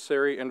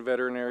commissary and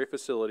veterinary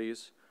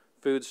facilities,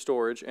 food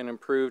storage, and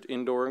improved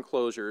indoor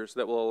enclosures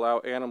that will allow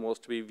animals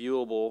to be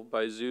viewable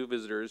by zoo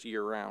visitors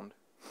year-round.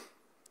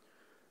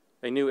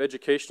 A new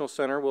educational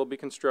center will be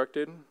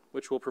constructed,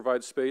 which will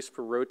provide space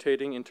for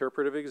rotating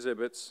interpretive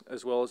exhibits,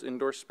 as well as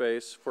indoor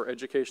space for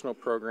educational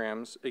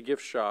programs, a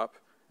gift shop,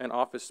 and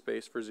office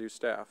space for zoo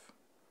staff.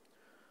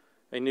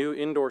 A new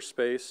indoor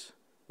space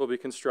will be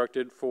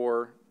constructed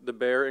for the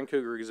bear and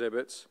cougar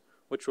exhibits,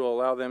 which will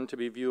allow them to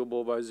be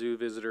viewable by zoo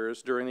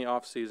visitors during the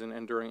off-season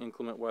and during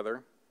inclement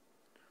weather.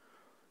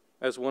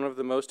 As one of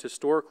the most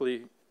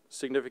historically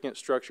significant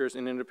structures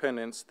in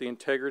Independence, the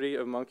integrity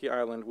of Monkey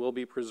Island will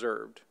be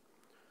preserved.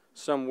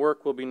 Some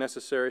work will be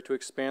necessary to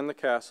expand the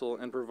castle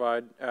and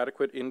provide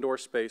adequate indoor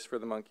space for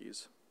the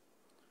monkeys.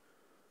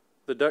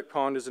 The duck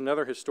pond is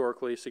another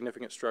historically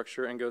significant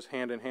structure and goes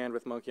hand in hand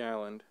with Monkey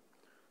Island.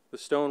 The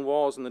stone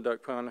walls in the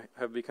duck pond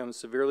have become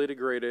severely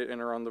degraded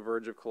and are on the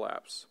verge of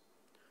collapse.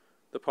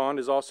 The pond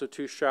is also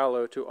too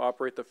shallow to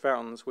operate the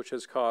fountains, which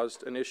has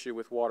caused an issue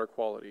with water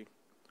quality.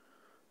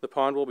 The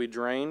pond will be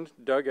drained,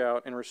 dug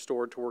out, and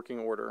restored to working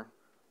order.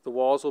 The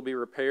walls will be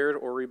repaired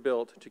or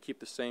rebuilt to keep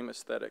the same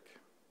aesthetic.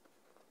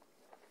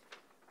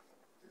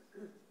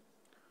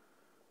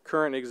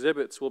 Current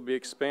exhibits will be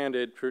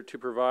expanded to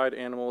provide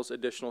animals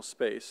additional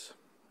space.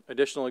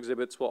 Additional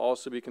exhibits will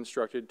also be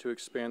constructed to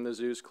expand the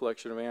zoo's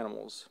collection of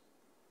animals.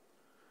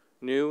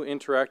 New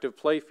interactive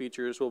play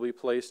features will be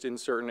placed in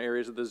certain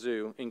areas of the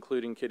zoo,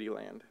 including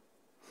Kittyland.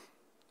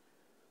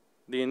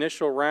 The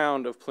initial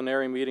round of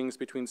plenary meetings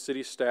between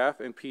city staff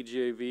and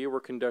PGAV were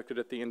conducted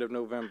at the end of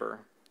November,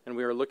 and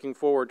we are looking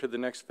forward to the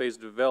next phase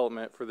of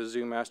development for the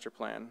zoo master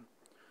plan.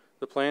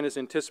 The plan is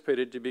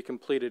anticipated to be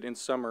completed in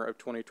summer of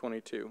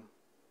 2022.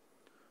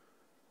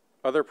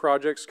 Other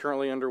projects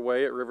currently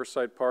underway at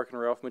Riverside Park and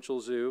Ralph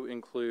Mitchell Zoo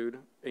include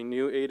a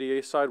new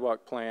ADA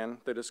sidewalk plan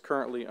that is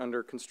currently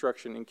under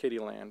construction in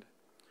Kittyland.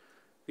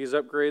 These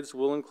upgrades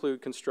will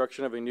include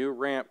construction of a new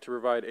ramp to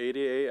provide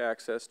ADA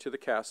access to the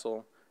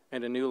castle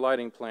and a new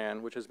lighting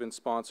plan, which has been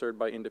sponsored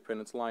by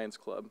Independence Lions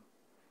Club.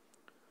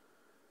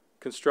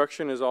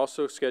 Construction is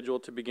also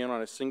scheduled to begin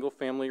on a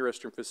single-family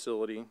restroom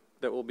facility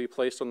that will be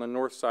placed on the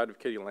north side of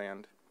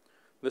Kittyland.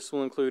 This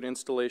will include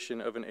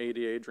installation of an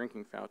ADA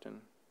drinking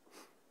fountain.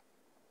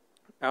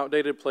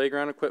 Outdated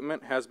playground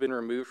equipment has been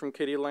removed from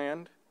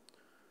Kittyland.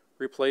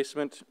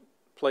 Replacement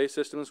play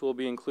systems will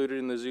be included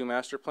in the zoo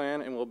master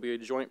plan and will be a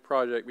joint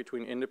project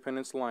between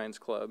Independence Lions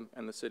Club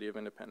and the City of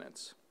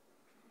Independence.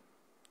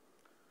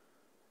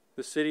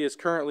 The city is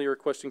currently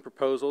requesting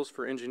proposals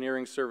for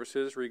engineering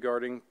services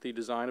regarding the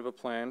design of a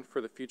plan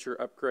for the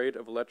future upgrade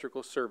of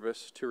electrical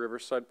service to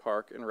Riverside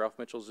Park and Ralph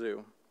Mitchell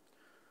Zoo.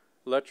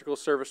 Electrical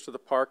service to the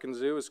park and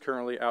zoo is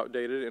currently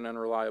outdated and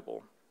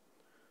unreliable.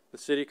 The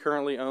city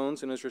currently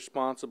owns and is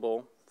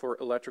responsible for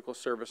electrical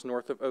service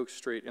north of Oak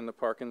Street in the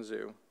park and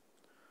zoo.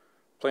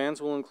 Plans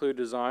will include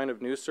design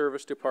of new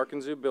service to park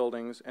and zoo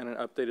buildings and an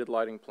updated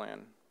lighting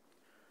plan.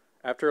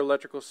 After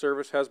electrical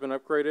service has been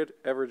upgraded,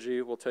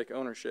 Evergy will take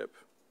ownership.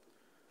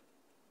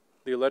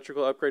 The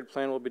electrical upgrade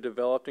plan will be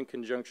developed in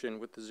conjunction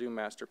with the zoo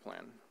master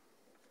plan.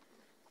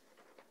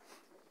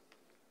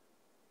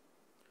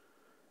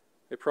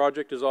 A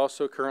project is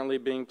also currently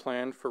being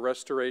planned for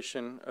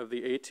restoration of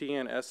the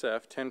ATN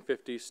SF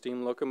 1050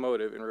 steam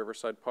locomotive in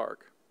Riverside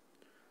Park.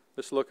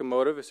 This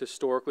locomotive is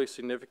historically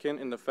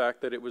significant in the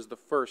fact that it was the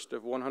first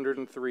of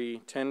 103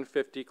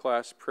 1050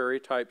 class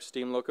Prairie type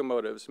steam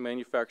locomotives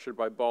manufactured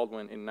by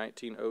Baldwin in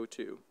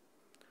 1902.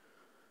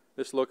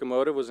 This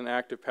locomotive was an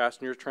active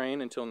passenger train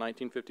until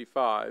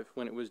 1955,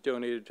 when it was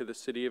donated to the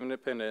City of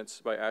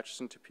Independence by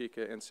Atchison,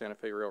 Topeka, and Santa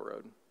Fe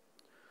Railroad.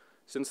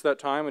 Since that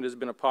time, it has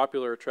been a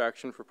popular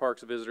attraction for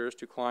parks visitors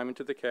to climb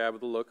into the cab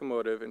of the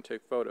locomotive and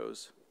take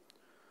photos.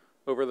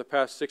 Over the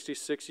past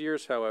 66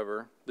 years,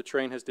 however, the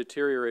train has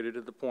deteriorated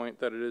to the point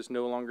that it is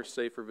no longer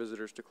safe for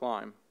visitors to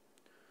climb.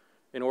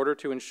 In order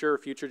to ensure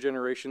future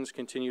generations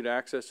continued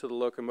access to the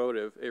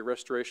locomotive, a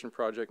restoration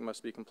project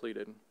must be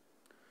completed.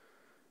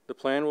 The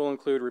plan will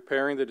include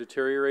repairing the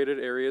deteriorated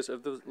areas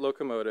of the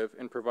locomotive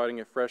and providing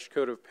a fresh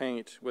coat of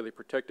paint with a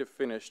protective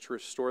finish to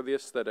restore the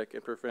aesthetic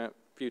and prevent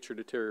future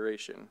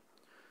deterioration.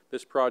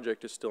 This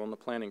project is still in the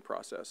planning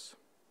process.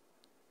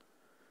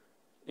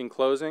 In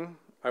closing,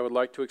 I would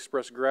like to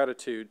express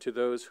gratitude to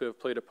those who have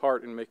played a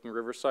part in making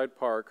Riverside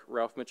Park,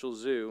 Ralph Mitchell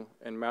Zoo,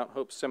 and Mount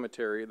Hope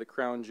Cemetery the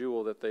crown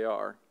jewel that they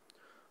are.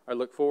 I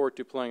look forward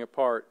to playing a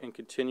part in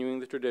continuing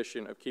the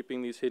tradition of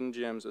keeping these hidden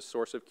gems a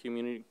source of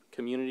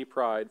community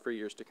pride for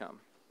years to come.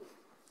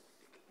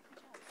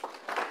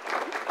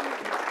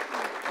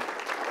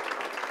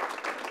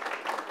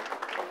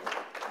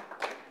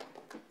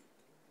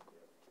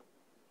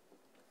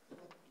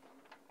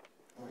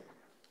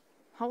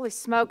 Holy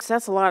smokes,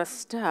 that's a lot of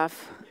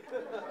stuff.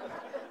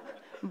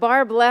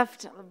 Barb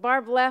left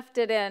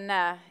it in,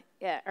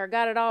 or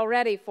got it all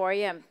ready for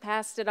you and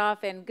passed it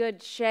off in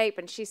good shape,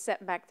 and she's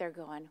sitting back there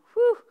going,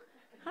 whew,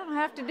 I don't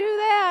have to do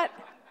that.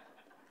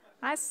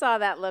 I saw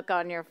that look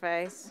on your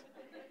face.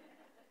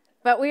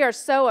 But we are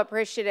so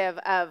appreciative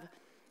of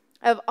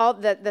all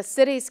the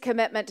city's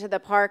commitment to the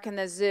park and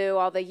the zoo,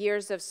 all the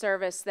years of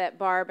service that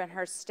Barb and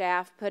her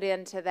staff put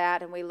into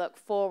that, and we look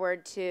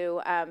forward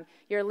to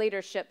your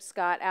leadership,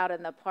 Scott, out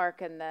in the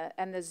park and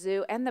the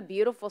zoo and the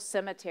beautiful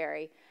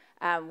cemetery.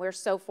 We're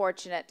so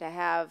fortunate to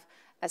have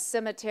a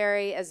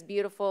cemetery as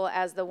beautiful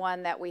as the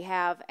one that we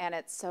have, and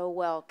it's so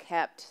well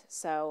kept.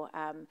 So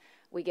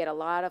we get a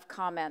lot of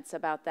comments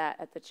about that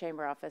at the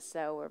chamber office,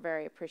 so we're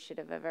very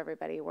appreciative of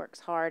everybody who works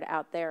hard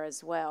out there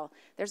as well.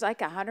 There's like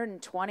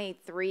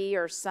 123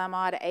 or some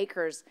odd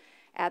acres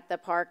at the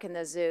park and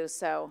the zoo,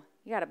 so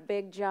you got a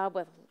big job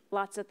with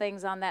lots of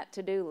things on that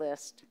to-do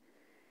list.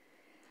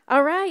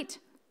 All right,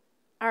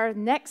 our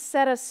next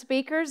set of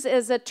speakers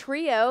is a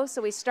trio,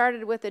 so we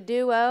started with a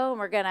duo, and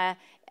we're going to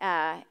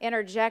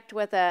interject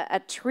with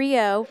a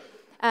trio.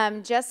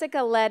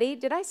 Jessica Letty,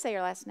 did I say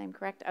your last name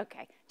correct?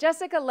 Okay.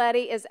 Jessica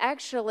Letty is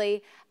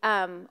actually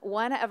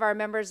one of our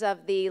members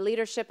of the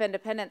Leadership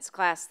Independence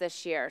class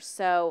this year.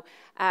 So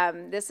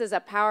this is a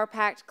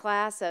power-packed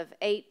class of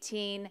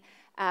 18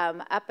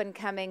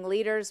 up-and-coming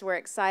leaders. We're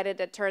excited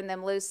to turn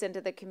them loose into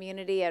the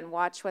community and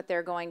watch what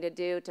they're going to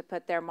do to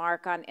put their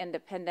mark on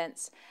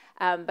independence.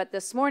 But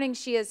this morning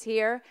she is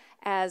here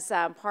as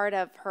part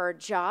of her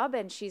job,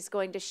 and she's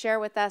going to share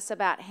with us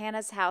about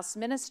Hannah's House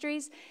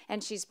Ministries,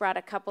 and she's brought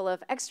a couple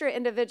of extra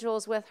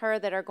individuals with her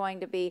that are going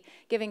to be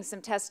giving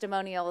some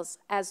testimonials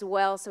as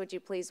well. So would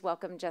you please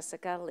welcome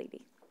Jessica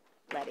Letty.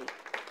 Sorry.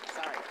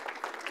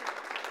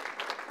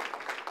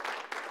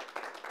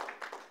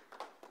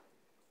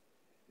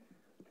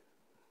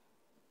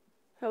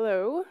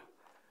 Hello.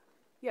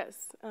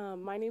 Yes,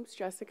 my name's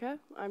Jessica.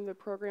 I'm the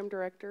program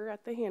director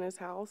at the Hannah's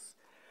House.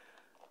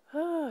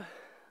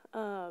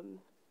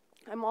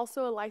 I'm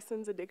also a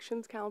licensed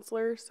addictions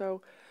counselor,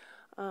 so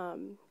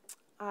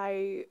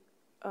I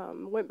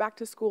went back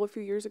to school a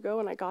few years ago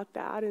and I got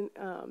that, and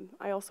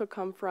I also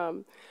come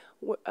from,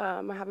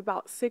 I have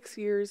about 6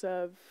 years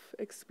of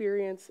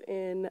experience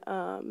in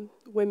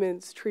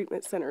women's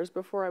treatment centers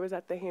before I was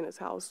at the Hannah's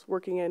House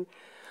working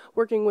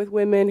with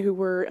women who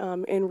were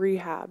in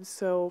rehab.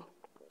 So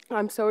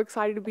I'm so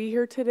excited to be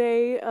here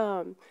today.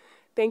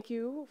 Thank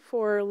you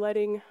for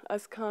letting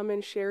us come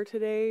and share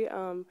today.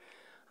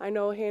 I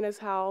know Hannah's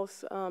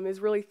House is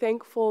really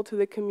thankful to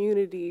the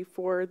community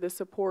for the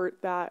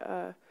support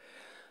that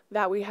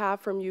we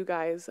have from you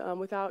guys.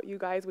 Without you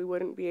guys, we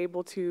wouldn't be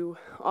able to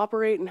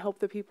operate and help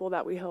the people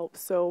that we help.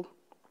 So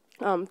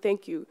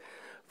thank you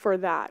for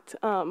that.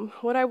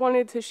 What I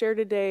wanted to share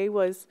today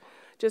was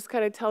just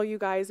kind of tell you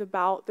guys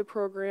about the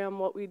program,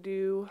 what we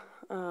do,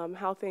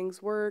 how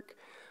things work,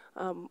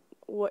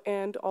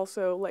 and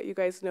also let you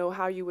guys know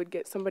how you would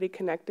get somebody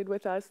connected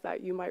with us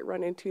that you might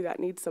run into that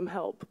needs some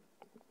help.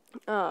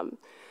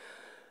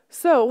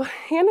 So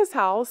Hannah's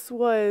House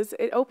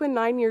it opened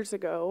 9 years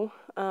ago,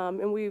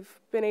 and we've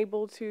been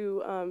able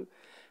to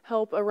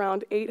help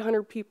around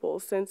 800 people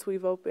since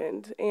we've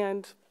opened.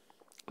 And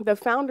the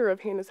founder of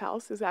Hannah's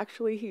House is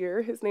actually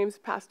here. His name's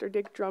Pastor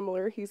Dick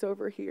Drumler. He's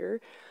over here.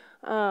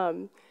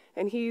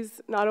 And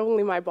he's not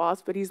only my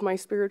boss, but he's my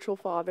spiritual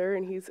father,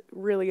 and he's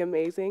really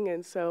amazing.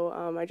 And so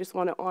I just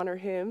want to honor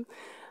him.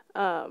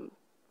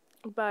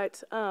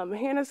 But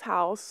Hannah's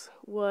House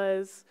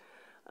was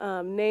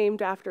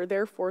named after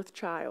their fourth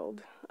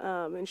child,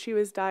 and she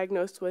was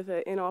diagnosed with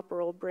an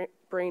inoperable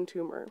brain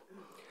tumor.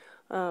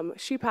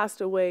 She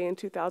passed away in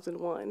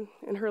 2001,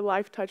 and her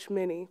life touched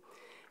many.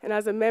 And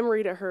as a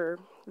memory to her,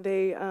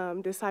 they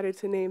decided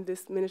to name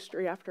this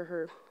ministry after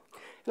her.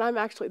 And I'm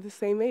actually the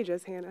same age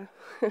as Hannah.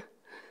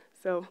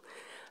 So,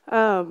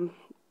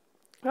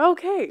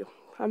 okay,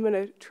 I'm going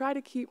to try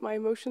to keep my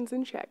emotions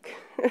in check.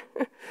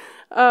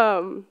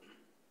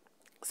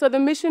 So the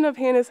mission of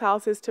Hannah's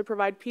House is to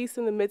provide peace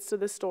in the midst of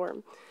the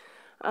storm.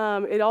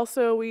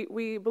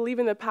 We believe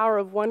in the power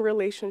of one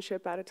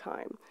relationship at a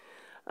time.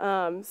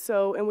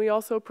 And we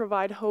also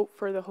provide hope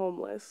for the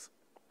homeless.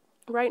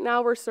 Right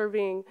now we're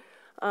serving,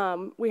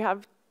 we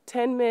have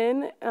 10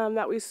 men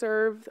that we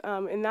serve,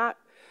 and that,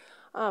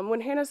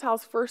 when Hannah's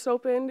House first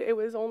opened, it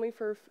was only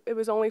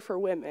for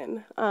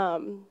women.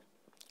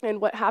 And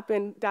what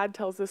happened, Dad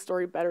tells this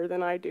story better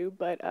than I do,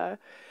 but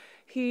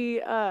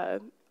he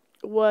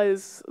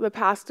was the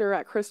pastor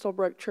at Crystal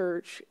Brook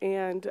Church,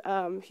 and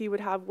he would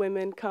have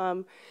women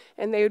come,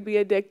 and they would be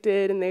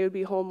addicted, and they would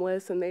be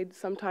homeless, and they'd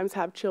sometimes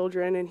have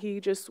children, and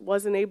he just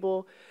wasn't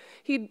able.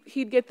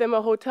 He'd get them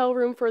a hotel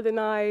room for the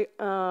night,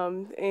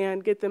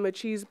 and get them a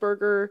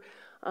cheeseburger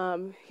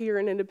here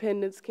in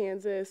Independence,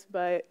 Kansas,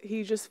 but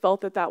he just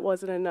felt that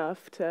wasn't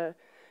enough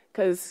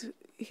because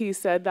he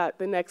said that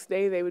the next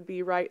day they would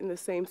be right in the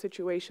same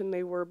situation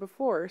they were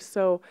before.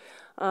 So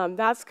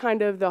that's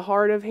kind of the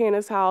heart of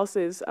Hannah's House,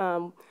 is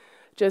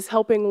just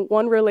helping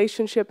one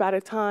relationship at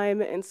a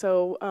time. And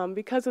so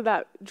because of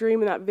that dream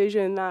and that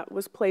vision that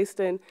was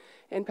placed in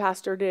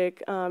Pastor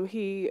Dick,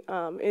 he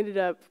ended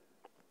up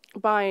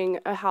buying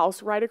a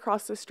house right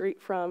across the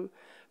street from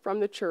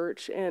the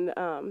church, and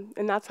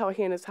that's how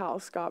Hannah's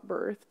House got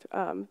birthed.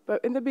 But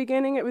in the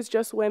beginning, it was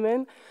just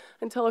women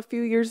until a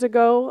few years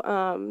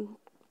ago.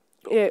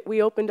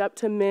 we opened up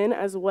to men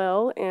as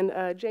well,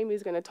 and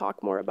Jamie's going to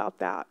talk more about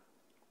that.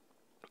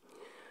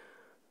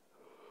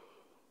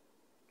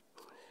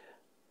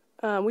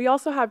 We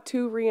also have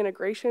 2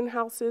 reintegration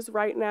houses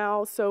right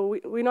now. So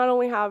we not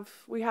only have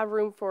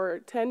room for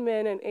 10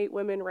 men and 8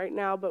 women right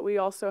now, but we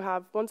also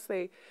have, once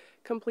they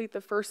complete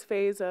the first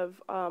phase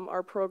of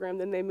our program,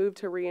 then they move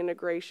to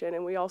reintegration.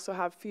 And we also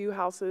have few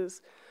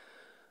houses,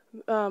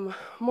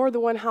 more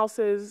than one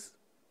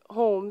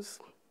homes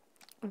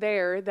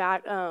there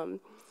that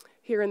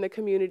here in the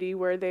community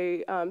where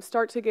they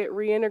start to get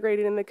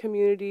reintegrated in the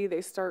community,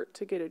 they start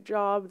to get a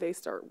job, they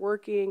start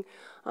working,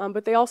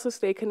 but they also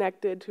stay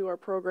connected to our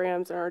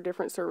programs and our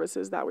different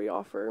services that we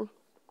offer.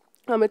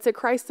 It's a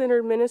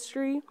Christ-centered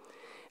ministry.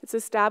 It's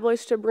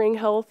established to bring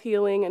health,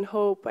 healing, and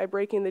hope by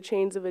breaking the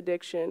chains of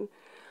addiction.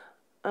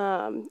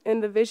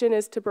 And the vision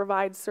is to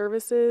provide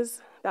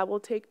services that will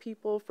take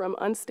people from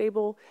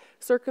unstable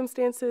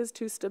circumstances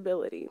to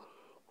stability.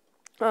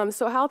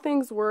 So how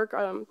things work,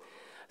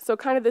 so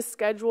kind of the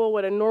schedule,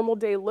 what a normal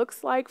day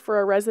looks like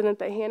for a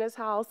resident at Hannah's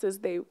house is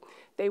they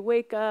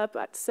wake up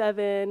at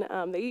 7,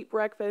 they eat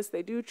breakfast,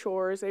 they do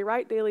chores, they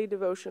write daily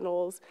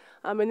devotionals,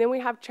 and then we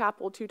have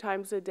chapel 2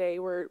 times a day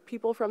where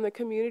people from the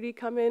community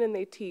come in and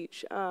they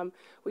teach.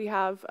 We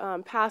have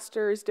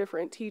pastors,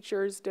 different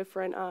teachers,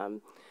 different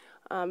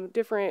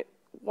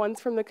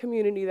ones from the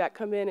community that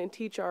come in and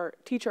teach our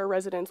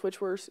residents, which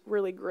we're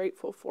really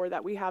grateful for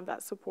that we have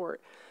that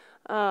support.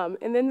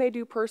 And then they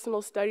do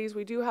personal studies.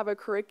 We do have a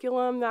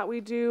curriculum that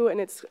we do,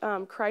 and it's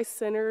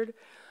Christ-centered.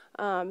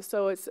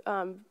 So it's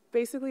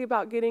basically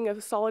about getting a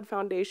solid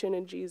foundation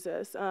in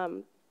Jesus.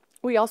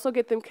 We also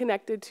get them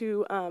connected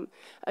to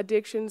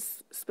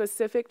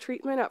addiction-specific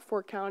treatment at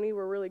Fort County.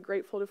 We're really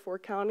grateful to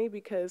Fort County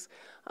because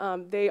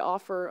they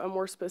offer a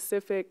more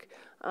specific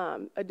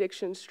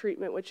addictions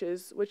treatment, which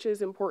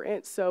is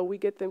important. So we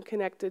get them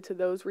connected to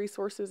those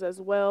resources as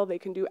well. They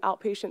can do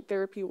outpatient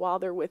therapy while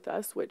they're with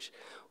us, which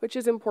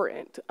is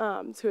important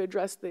to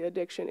address the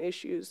addiction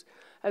issues,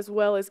 as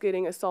well as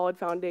getting a solid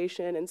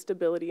foundation and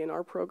stability in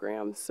our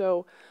program.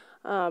 So.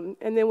 And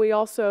then we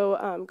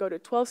also go to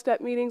 12-step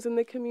meetings in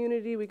the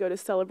community. We go to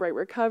Celebrate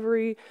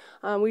Recovery.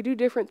 We do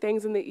different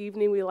things in the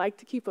evening. We like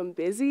to keep them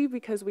busy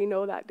because we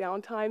know that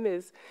downtime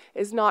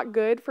is not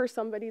good for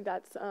somebody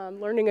that's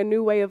learning a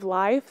new way of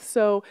life.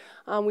 So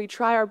we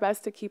try our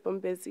best to keep them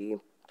busy.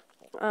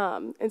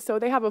 And so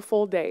they have a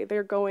full day.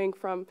 They're going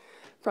from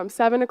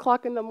 7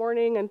 o'clock in the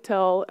morning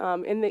until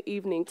in the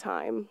evening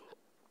time.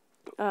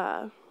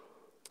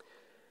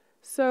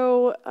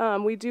 So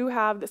we do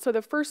have,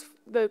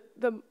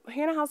 the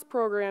Hannah House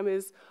program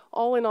is,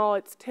 all in all,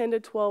 it's 10 to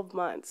 12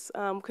 months,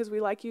 because we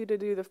like you to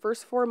do the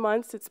first 4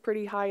 months. It's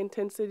pretty high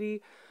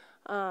intensity,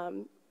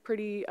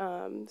 pretty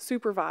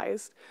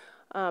supervised.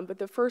 But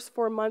the first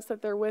 4 months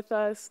that they're with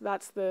us,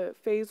 that's the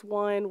phase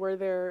 1 where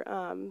they're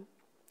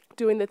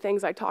doing the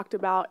things I talked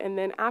about. And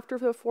then after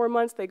the 4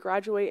 months, they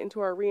graduate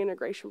into our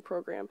reintegration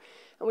program.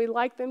 And we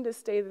like them to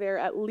stay there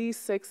at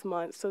least 6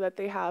 months so that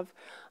they have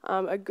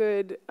a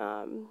good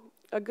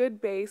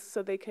base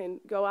so they can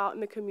go out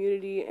in the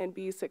community and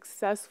be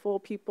successful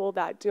people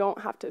that don't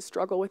have to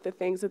struggle with the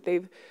things that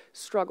they've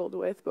struggled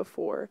with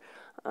before.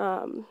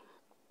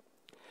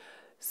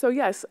 So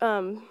yes,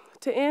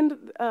 to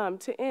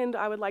end,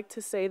 I would like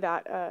to say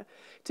that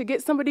to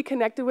get somebody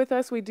connected with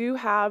us, we do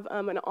have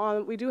a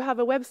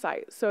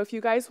website. So if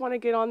you guys want to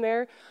get on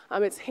there,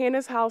 it's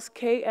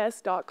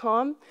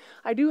hannashhouseks.com.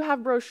 I do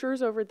have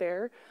brochures over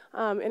there,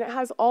 and it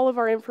has all of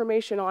our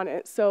information on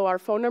it. So our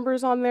phone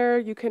number's on there.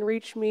 You can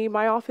reach me.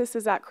 My office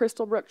is at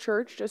Crystal Brook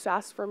Church. Just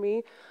ask for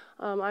me.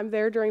 I'm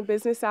there during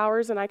business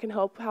hours, and I can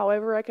help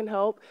however I can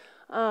help.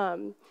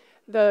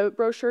 The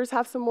brochures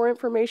have some more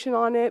information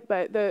on it,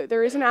 but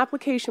there is an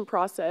application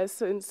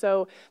process, and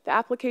so the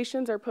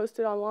applications are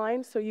posted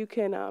online, so you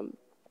can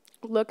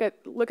look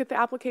at the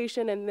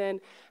application and then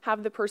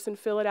have the person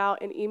fill it out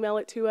and email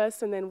it to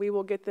us, and then we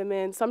will get them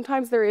in.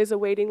 Sometimes there is a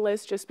waiting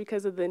list just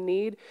because of the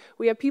need.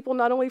 We have people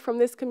not only from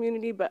this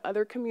community but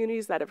other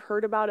communities that have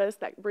heard about us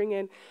that bring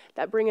in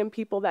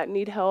people that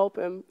need help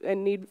and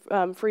need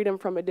freedom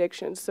from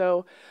addiction.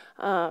 So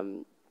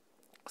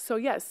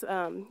yes,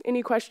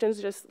 any questions,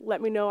 just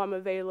let me know. I'm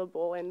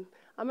available. And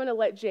I'm going to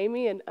let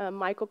Jamie and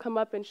Michael come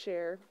up and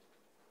share.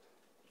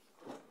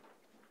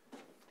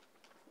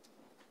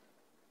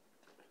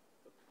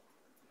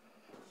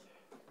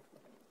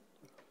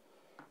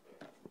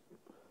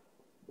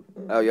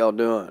 How y'all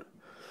doing?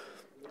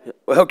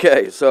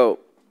 Okay, so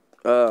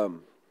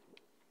I'm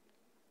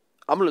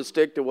going to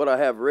stick to what I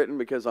have written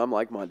because I'm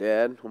like my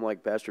dad. I'm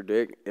like Pastor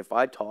Dick. If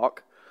I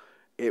talk,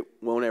 it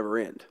won't ever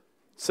end.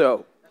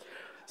 So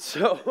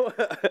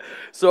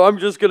I'm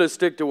just going to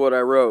stick to what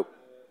I wrote.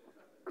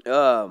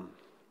 So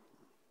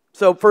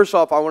first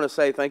off, I want to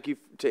say thank you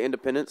to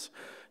Independence,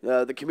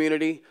 the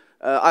community.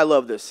 I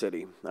love this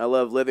city. I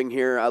love living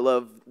here. I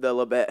love the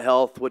Labette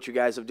Health, what you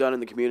guys have done in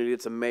the community.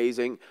 It's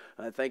amazing.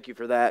 Thank you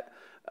for that.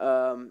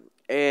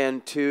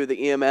 And to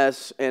the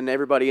EMS and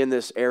everybody in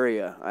this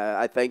area,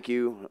 I thank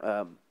you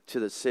to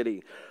the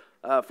city.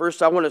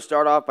 First, I want to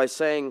start off by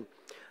saying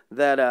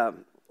that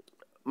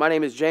my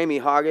name is Jamie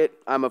Hoggett.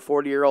 I'm a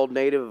 40-year-old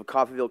native of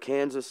Coffeyville,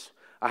 Kansas.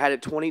 I had a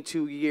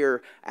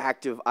 22-year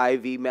active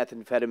IV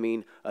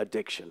methamphetamine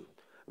addiction.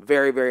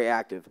 Very, very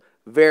active.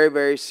 Very,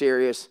 very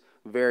serious.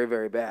 Very,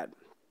 very bad.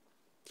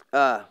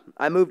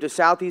 I moved to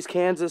Southeast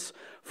Kansas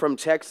from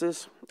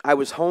Texas. I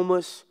was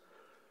homeless,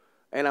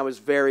 and I was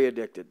very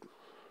addicted.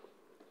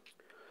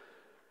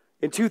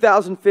 In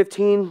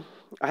 2015,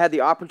 I had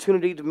the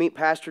opportunity to meet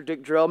Pastor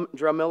Dick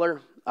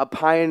Drummiller, a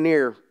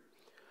pioneer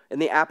in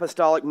the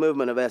apostolic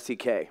movement of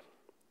SEK.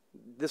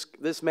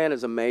 This man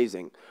is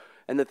amazing,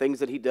 and the things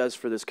that he does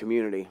for this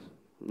community,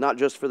 not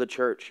just for the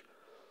church.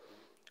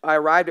 I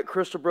arrived at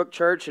Crystal Brook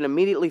Church and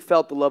immediately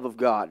felt the love of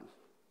God.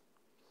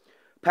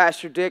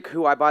 Pastor Dick,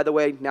 who I, by the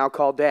way, now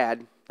call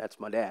Dad, that's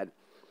my dad,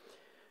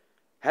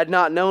 had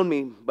not known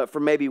me but for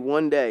maybe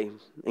one day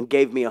and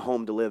gave me a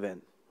home to live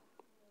in.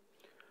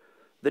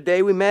 The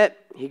day we met,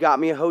 he got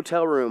me a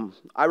hotel room.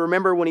 I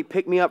remember when he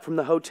picked me up from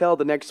the hotel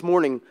the next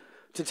morning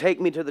to take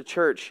me to the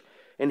church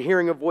and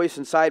hearing a voice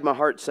inside my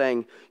heart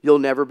saying, "You'll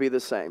never be the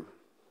same.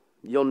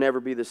 You'll never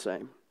be the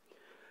same."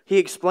 He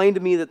explained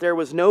to me that there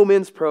was no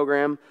men's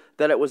program,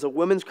 that it was a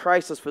women's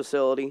crisis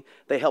facility.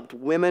 They helped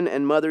women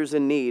and mothers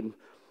in need,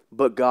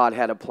 but God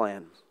had a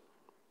plan.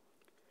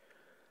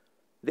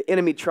 The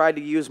enemy tried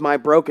to use my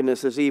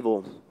brokenness as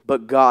evil,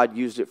 but God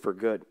used it for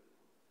good.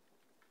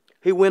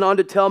 He went on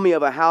to tell me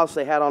of a house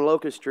they had on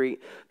Locust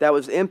Street that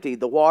was empty.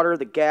 The water,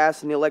 the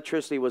gas, and the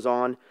electricity was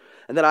on,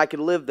 and that I could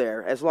live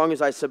there as long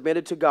as I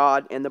submitted to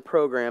God and the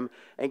program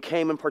and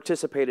came and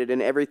participated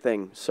in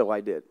everything, so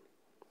I did.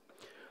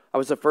 I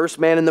was the first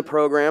man in the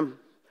program.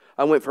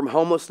 I went from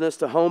homelessness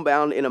to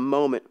homebound in a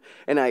moment,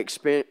 and I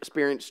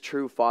experienced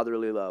true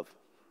fatherly love.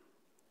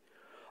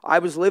 I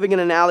was living in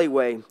an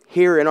alleyway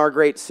here in our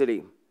great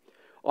city,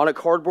 on a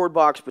cardboard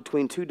box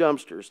between two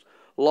dumpsters,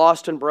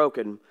 lost and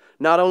broken,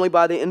 not only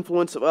by the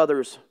influence of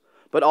others,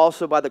 but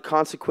also by the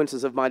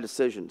consequences of my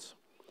decisions.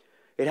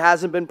 It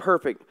hasn't been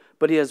perfect,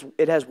 but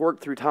it has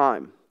worked through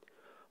time.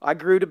 I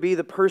grew to be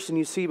the person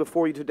you see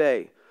before you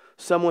today,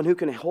 someone who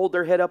can hold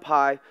their head up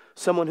high,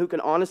 someone who can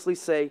honestly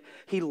say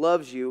he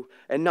loves you,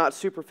 and not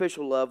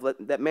superficial love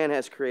that man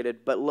has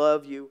created, but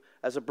love you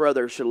as a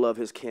brother should love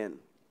his kin,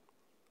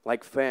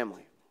 like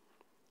family.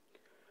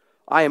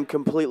 I am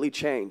completely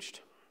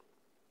changed.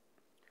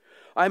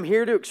 I'm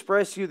here to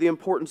express to you the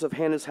importance of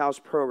Hannah's House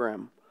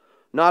program,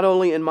 not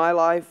only in my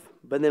life,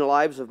 but in the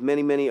lives of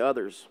many, many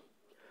others,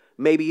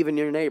 maybe even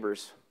your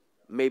neighbors,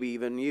 maybe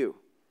even you.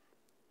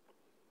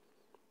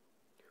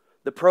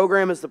 The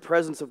program is the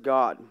presence of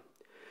God.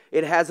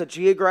 It has a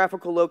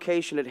geographical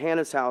location at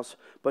Hannah's House,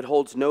 but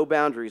holds no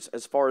boundaries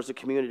as far as the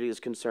community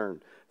is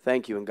concerned.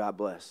 Thank you, and God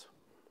bless.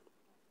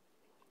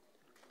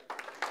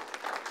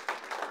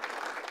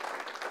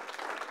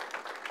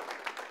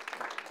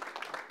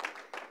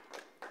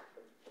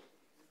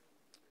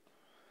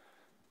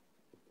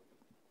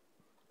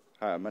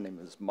 Hi, my name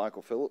is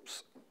Michael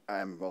Phillips.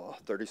 I'm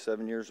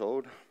 37 years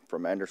old,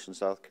 from Anderson,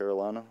 South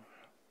Carolina.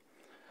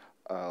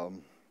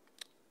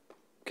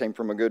 Came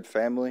from a good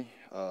family.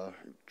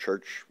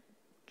 Church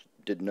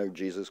didn't know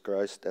Jesus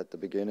Christ at the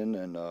beginning,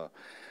 and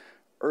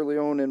early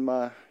on in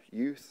my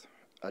youth,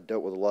 I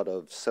dealt with a lot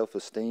of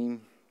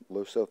self-esteem,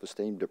 low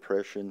self-esteem,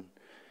 depression,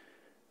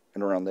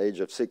 and around the age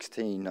of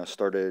 16, I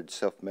started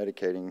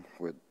self-medicating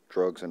with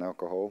drugs and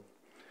alcohol.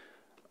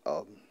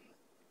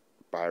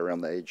 By around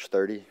the age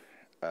 30,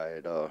 I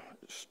had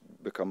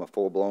become a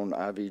full-blown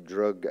IV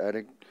drug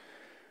addict,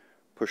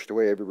 pushed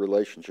away every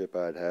relationship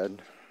I had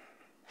had.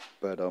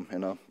 But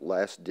in a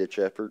last-ditch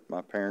effort,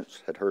 my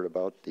parents had heard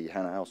about the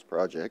Hannah House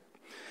Project,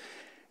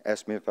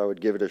 asked me if I would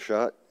give it a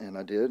shot, and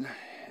I did.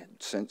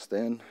 Since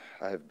then,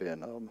 I've been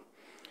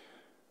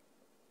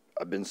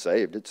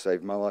saved. It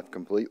saved my life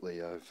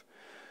completely. I've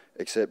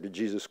accepted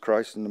Jesus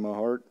Christ into my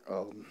heart,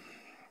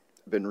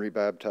 been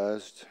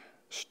rebaptized,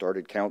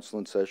 started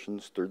counseling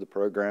sessions through the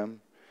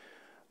program.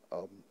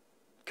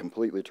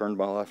 Completely turned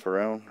my life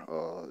around,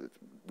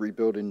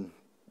 rebuilding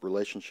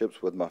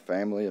relationships with my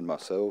family and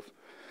myself.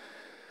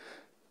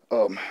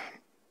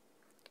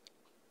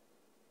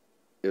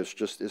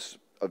 It's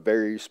a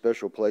very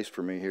special place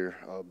for me here.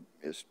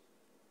 It's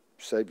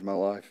saved my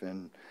life,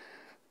 and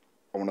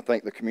I want to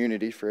thank the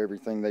community for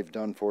everything they've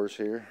done for us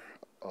here,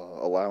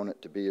 allowing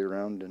it to be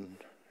around.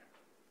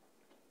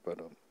 But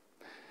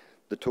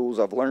the tools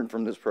I've learned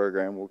from this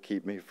program will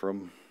keep me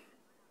from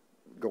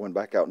going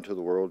back out into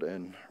the world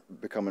and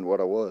becoming what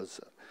I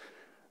was.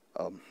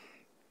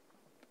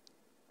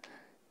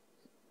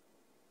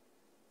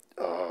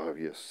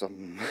 Yes,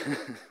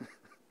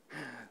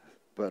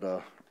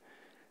 but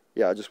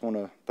yeah, I just want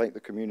to thank the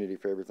community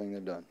for everything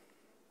they've done.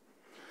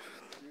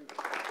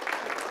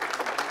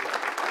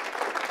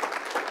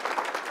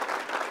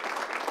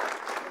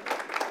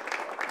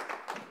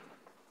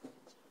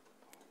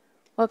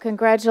 Well,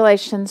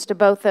 congratulations to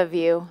both of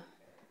you.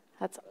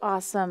 That's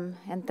awesome.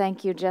 And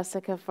thank you,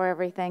 Jessica, for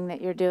everything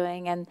that you're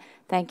doing. And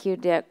thank you,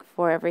 Dick,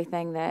 for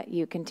everything that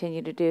you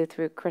continue to do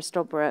through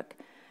Crystal Brook.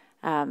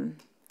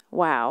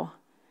 Wow.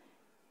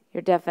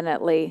 you're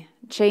definitely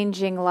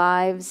changing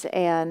lives,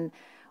 and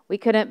we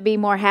couldn't be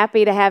more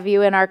happy to have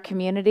you in our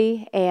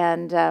community,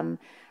 and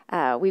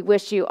we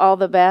wish you all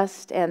the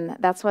best. And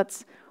that's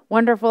what's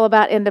wonderful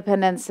about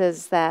Independence,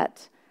 is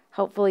that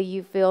hopefully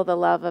you feel the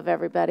love of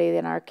everybody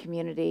in our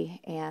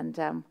community,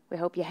 and we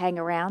hope you hang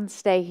around,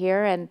 stay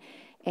here, and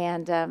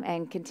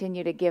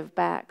continue to give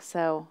back.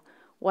 So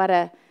what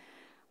a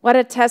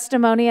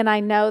testimony, and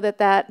I know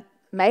that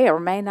may or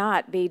may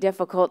not be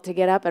difficult to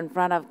get up in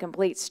front of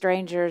complete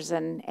strangers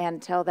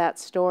and tell that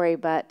story,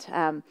 but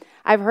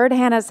I've heard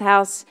Hannah's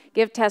House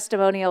give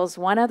testimonials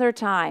one other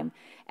time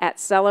at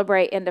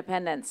Celebrate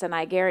Independence, and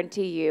I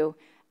guarantee you,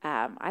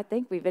 I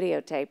think we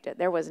videotaped it.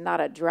 There was not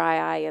a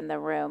dry eye in the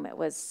room. It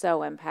was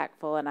so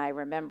impactful, and I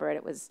remember it.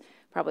 It was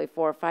probably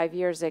 4 or 5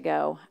 years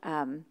ago,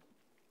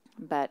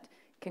 but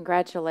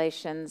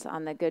congratulations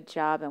on the good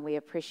job, and we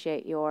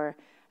appreciate your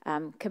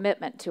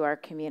commitment to our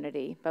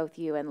community, both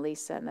you and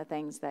Lisa, and the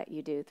things that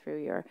you do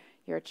through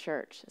your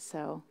church.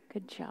 So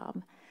good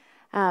job.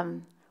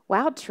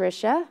 Wow,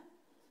 Tricia.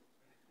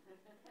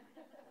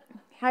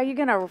 How are you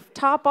going to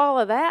top all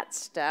of that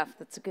stuff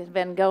that's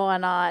been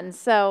going on?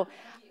 So,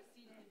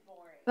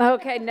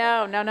 okay,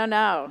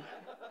 no.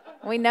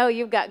 We know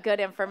you've got good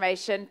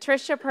information.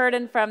 Tricia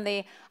Purdon from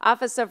the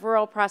Office of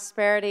Rural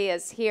Prosperity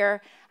is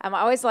here. I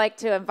always like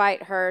to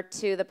invite her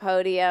to the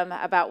podium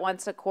about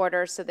once a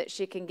quarter so that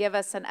she can give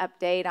us an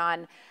update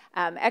on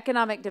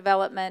economic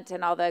development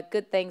and all the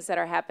good things that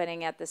are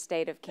happening at the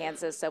state of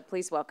Kansas. So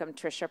please welcome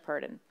Tricia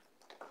Purdon.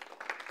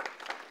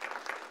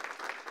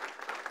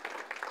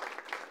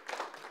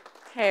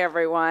 Hey,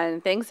 everyone.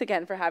 Thanks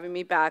again for having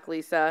me back,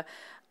 Lisa.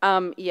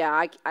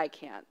 Yeah, I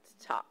can't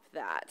top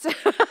that.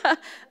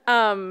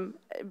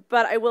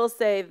 But I will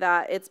say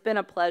that it's been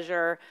a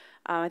pleasure.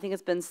 I think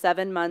it's been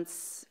 7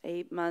 months,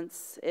 8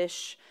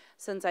 months-ish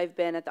since I've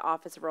been at the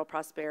Office of Rural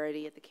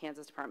Prosperity at the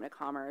Kansas Department of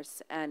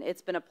Commerce, and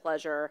it's been a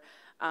pleasure.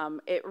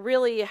 It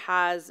really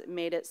has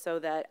made it so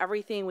that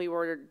everything we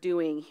were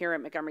doing here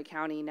at Montgomery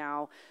County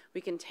now we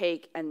can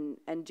take and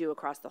do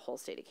across the whole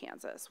state of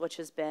Kansas, which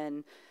has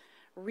been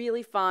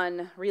really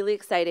fun, really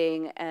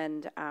exciting,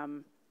 and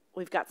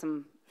we've got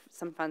some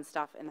fun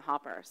stuff in the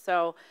hopper.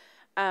 So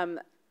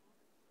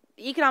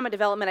economic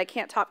development, I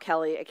can't top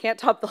Kelly. I can't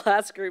top the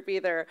last group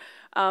either.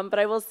 But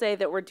I will say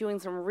that we're doing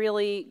some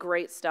really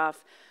great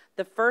stuff.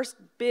 The first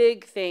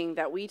big thing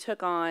that we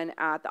took on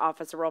at the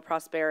Office of Rural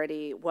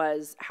Prosperity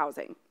was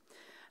housing.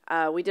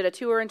 We did a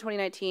tour in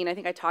 2019. I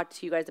think I talked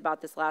to you guys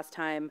about this last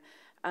time.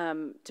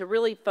 To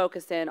really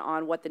focus in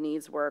on what the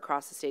needs were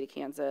across the state of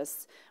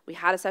Kansas. We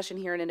had a session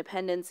here in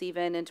Independence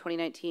even in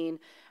 2019.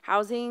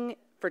 Housing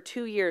for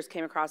 2 years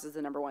came across as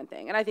the #1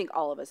 thing, and I think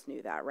all of us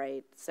knew that,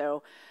 right?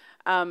 So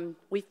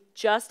we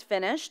just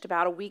finished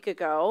about a week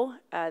ago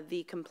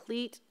the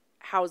complete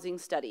housing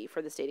study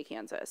for the state of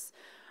Kansas.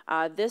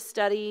 This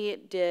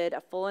study did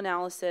a full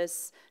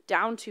analysis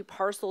down to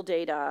parcel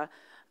data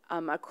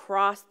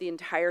across the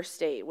entire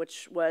state,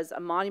 which was a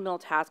monumental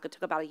task. It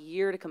took about a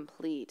year to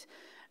complete.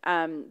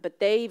 But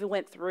they even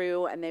went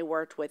through and they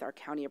worked with our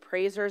county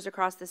appraisers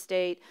across the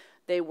state.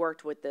 They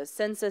worked with the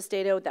census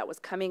data that was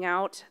coming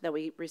out that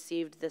we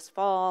received this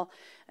fall,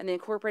 and they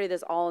incorporated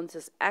this all into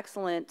this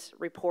excellent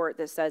report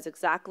that says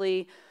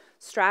exactly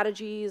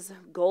strategies,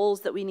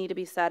 goals that we need to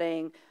be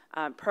setting,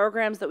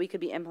 programs that we could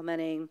be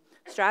implementing,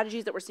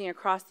 strategies that we're seeing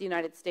across the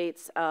United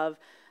States of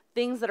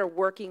things that are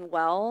working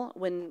well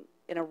when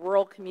in a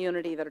rural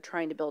community that are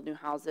trying to build new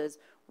houses,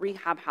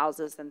 rehab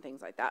houses, and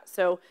things like that.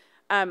 So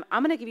I'm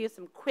going to give you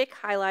some quick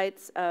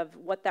highlights of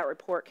what that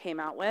report came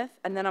out with,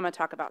 and then I'm going to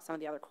talk about some of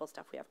the other cool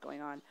stuff we have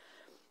going on.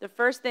 The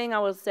first thing I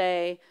will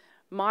say,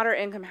 moderate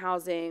income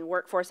housing,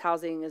 workforce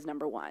housing is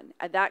 #1.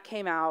 That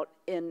came out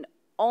in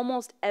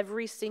almost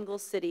every single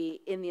city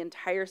in the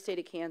entire state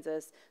of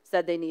Kansas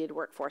said they needed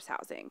workforce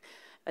housing.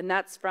 And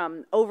that's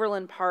from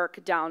Overland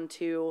Park down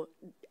to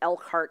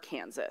Elkhart,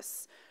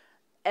 Kansas.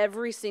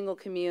 Every single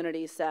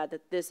community said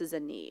that this is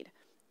a need.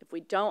 If we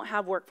don't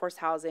have workforce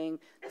housing,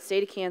 the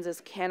state of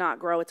Kansas cannot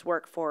grow its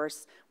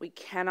workforce. We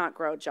cannot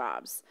grow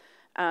jobs.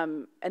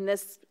 And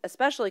this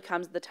especially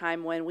comes at the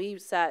time when we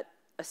set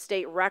a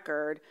state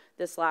record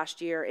this last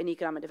year in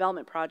economic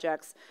development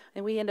projects,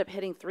 and we end up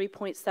hitting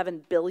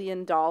 $3.7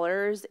 billion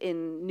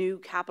in new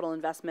capital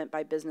investment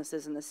by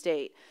businesses in the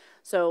state.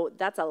 So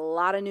that's a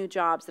lot of new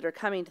jobs that are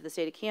coming to the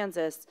state of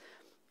Kansas.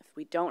 If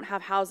we don't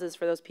have houses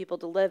for those people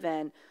to live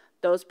in,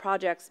 those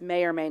projects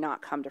may or may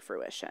not come to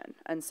fruition.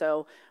 And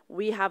so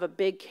we have a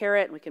big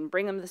carrot and we can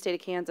bring them to the state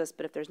of Kansas,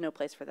 but if there's no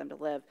place for them to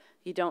live,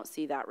 you don't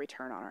see that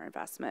return on our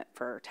investment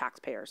for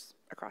taxpayers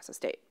across the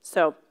state.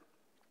 So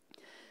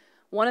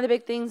one of the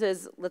big things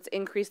is let's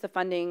increase the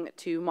funding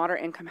to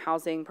moderate income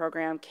housing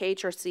program.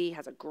 KHRC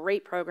has a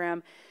great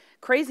program.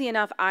 Crazy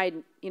enough,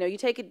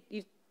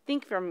 you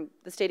think from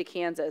the state of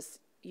Kansas,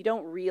 you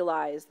don't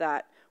realize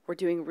that we're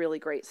doing really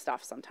great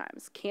stuff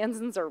sometimes.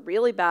 Kansans are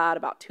really bad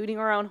about tooting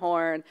our own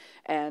horn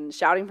and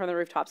shouting from the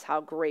rooftops how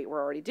great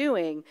we're already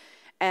doing.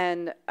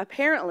 And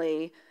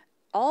apparently,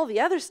 all the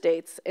other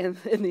states in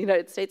the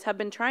United States have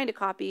been trying to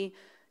copy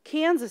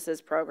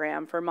Kansas's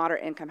program for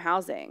moderate income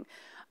housing.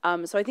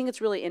 So I think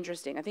it's really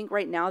interesting. I think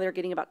right now they're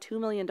getting about $2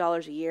 million a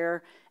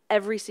year.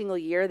 Every single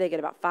year they get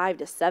about $5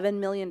 to $7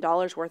 million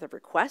worth of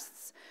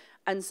requests.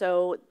 And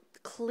so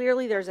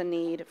clearly there's a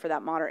need for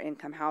that moderate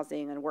income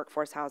housing and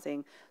workforce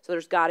housing. So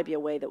there's got to be a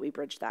way that we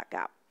bridge that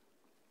gap.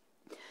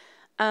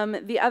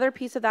 The other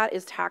piece of that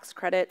is tax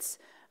credits.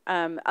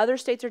 Other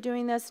states are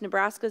doing this.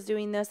 Nebraska's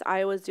doing this.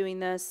 Iowa's doing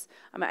this.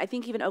 I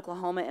think even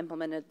Oklahoma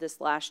implemented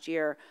this last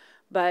year.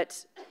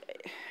 But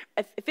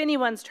if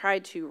anyone's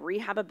tried to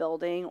rehab a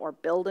building or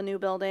build a new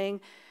building,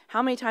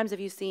 how many times have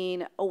you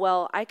seen, oh,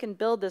 well, I can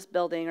build this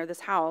building or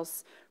this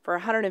house for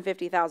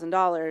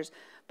 $150,000,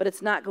 but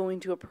it's not going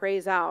to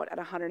appraise out at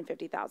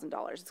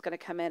 $150,000. It's going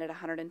to come in at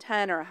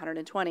 110 or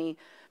 120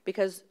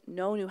 because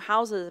no new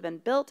houses have been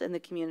built in the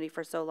community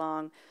for so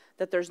long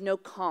that there's no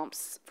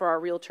comps for our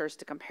realtors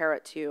to compare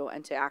it to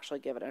and to actually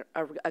give it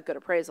a good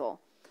appraisal.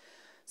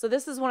 So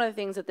this is one of the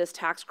things that this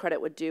tax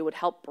credit would do, would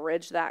help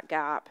bridge that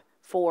gap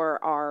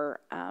for our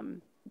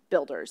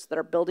builders that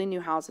are building new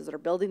houses, that are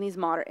building these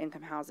moderate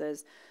income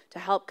houses, to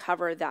help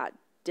cover that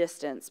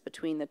distance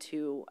between the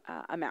two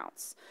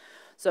amounts.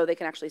 So they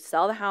can actually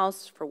sell the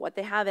house for what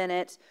they have in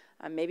it,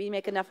 maybe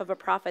make enough of a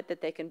profit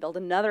that they can build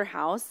another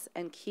house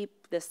and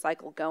keep this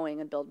cycle going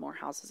and build more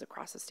houses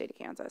across the state of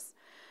Kansas.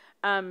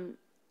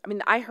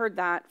 I heard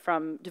that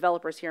from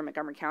developers here in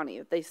Montgomery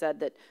County. They said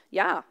that,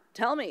 yeah,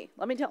 let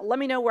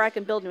me know where I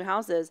can build new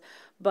houses,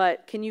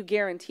 but can you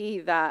guarantee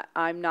that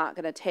I'm not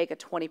going to take a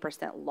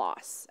 20%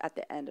 loss at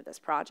the end of this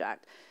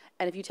project?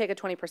 And if you take a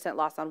 20%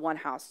 loss on one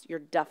house, you're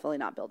definitely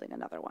not building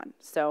another one.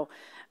 So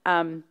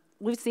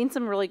we've seen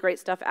some really great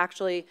stuff.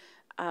 Actually,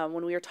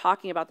 when we were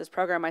talking about this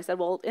program, I said,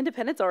 well,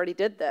 Independence already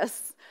did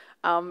this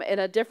in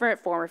a different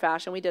form or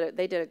fashion.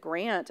 They did a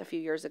grant a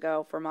few years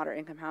ago for moderate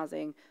income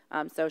housing.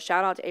 So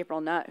shout out to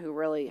April Nutt, who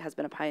really has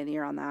been a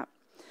pioneer on that.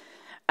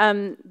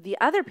 The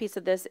other piece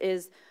of this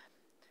is,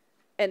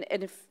 and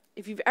if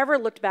you've ever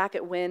looked back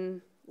at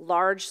when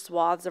large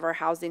swaths of our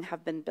housing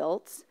have been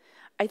built,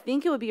 I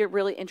think it would be a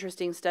really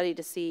interesting study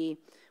to see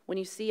when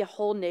you see a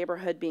whole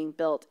neighborhood being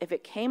built, if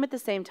it came at the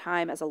same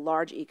time as a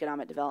large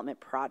economic development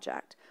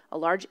project, a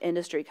large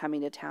industry coming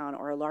to town,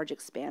 or a large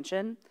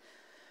expansion.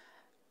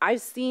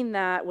 I've seen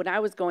that when I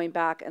was going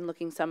back and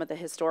looking some of the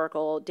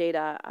historical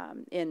data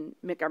in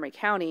Montgomery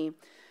County,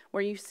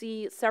 where you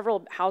see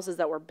several houses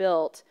that were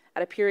built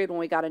at a period when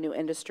we got a new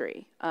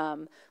industry,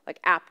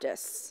 like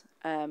Aptus.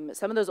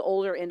 Some of those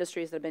older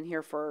industries that have been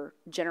here for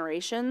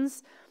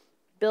generations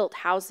built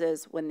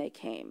houses when they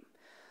came.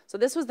 So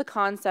this was the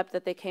concept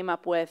that they came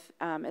up with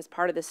as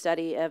part of the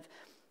study of,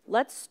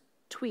 let's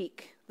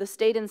tweak the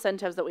state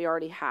incentives that we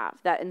already have,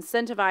 that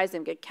incentivize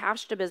and get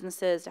cash to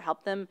businesses to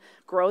help them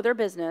grow their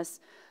business.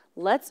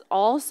 Let's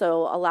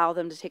also allow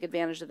them to take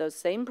advantage of those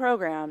same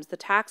programs, the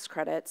tax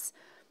credits,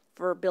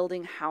 for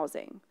building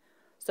housing.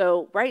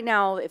 So right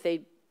now, if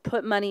they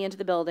put money into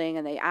the building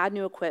and they add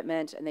new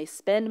equipment and they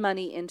spend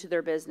money into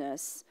their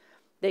business,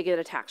 they get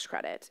a tax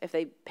credit if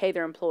they pay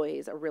their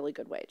employees a really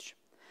good wage.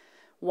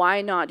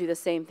 Why not do the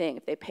same thing?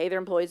 If they pay their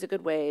employees a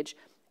good wage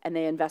and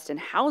they invest in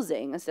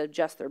housing instead of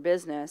just their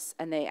business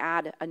and they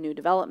add a new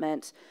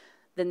development,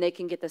 then they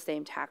can get the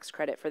same tax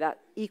credit for that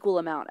equal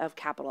amount of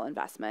capital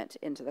investment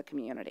into the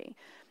community.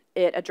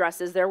 It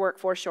addresses their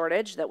workforce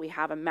shortage, that we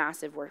have a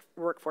massive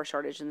workforce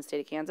shortage in the state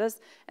of Kansas,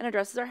 and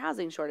addresses our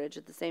housing shortage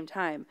at the same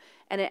time.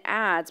 And it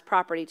adds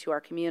property to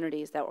our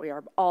communities that we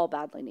are all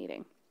badly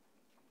needing.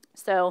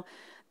 So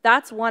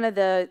that's one of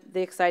the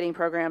exciting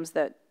programs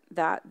that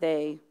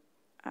they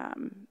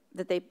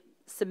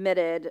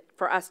submitted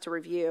for us to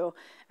review.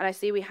 And I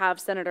see we have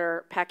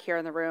Senator Peck here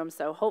in the room,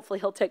 so hopefully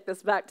he'll take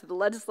this back to the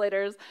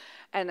legislators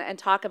and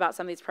talk about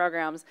some of these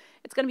programs.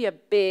 It's going to be a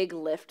big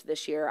lift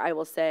this year, I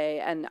will say,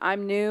 and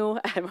I'm new.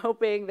 I'm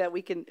hoping that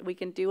we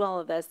can do all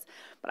of this,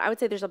 but I would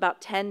say there's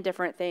about 10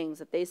 different things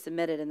that they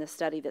submitted in this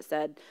study that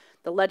said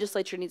the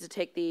legislature needs to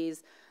take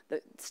these,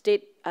 the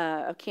state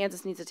of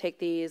Kansas needs to take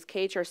these,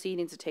 KHRC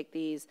needs to take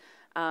these,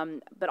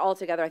 but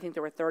altogether I think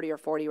there were 30 or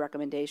 40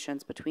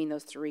 recommendations between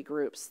those three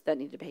groups that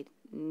need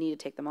to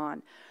take them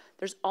on.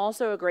 There's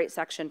also a great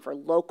section for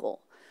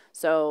local.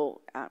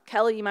 So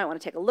Kelly, you might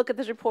want to take a look at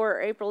this report,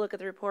 or April, look at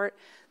the report.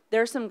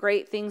 There's some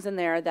great things in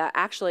there that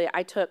actually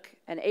I took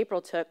and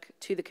April took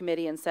to the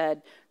committee and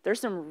said,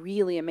 there's some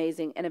really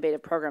amazing,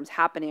 innovative programs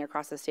happening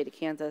across the state of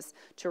Kansas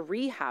to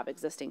rehab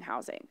existing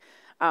housing.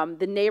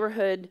 The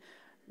neighborhood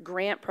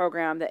grant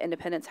program that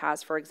Independence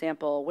has, for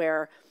example,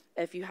 where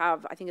if you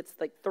have, I think it's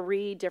like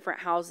 3 different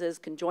houses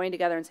can join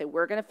together and say,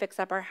 we're going to fix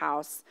up our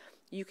house,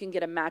 you can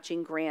get a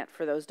matching grant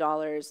for those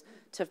dollars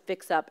to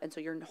fix up, and so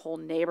your whole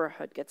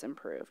neighborhood gets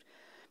improved.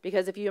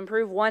 Because if you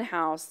improve one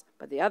house,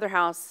 but the other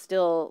house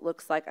still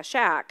looks like a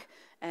shack,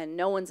 and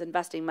no one's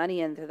investing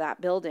money into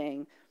that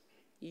building,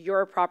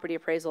 your property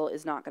appraisal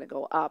is not going to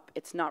go up.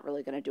 It's not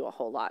really going to do a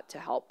whole lot to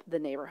help the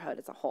neighborhood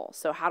as a whole.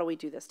 So how do we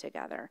do this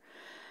together?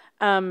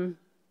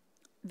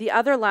 The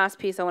other last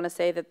piece I want to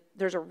say that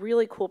there's a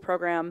really cool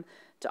program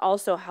to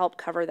also help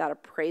cover that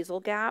appraisal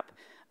gap.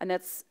 and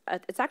it's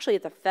actually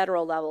at the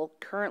federal level.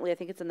 Currently, I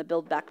think it's in the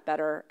Build Back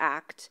Better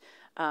Act.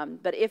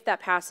 But if that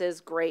passes,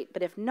 great.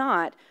 But if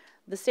not,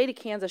 the state of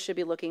Kansas should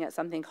be looking at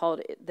something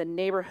called the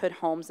Neighborhood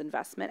Homes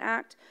Investment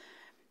Act.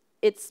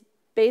 It's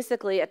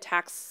basically a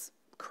tax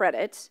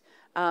credit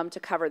to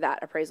cover that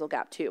appraisal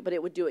gap too, but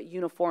it would do it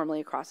uniformly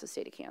across the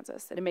state of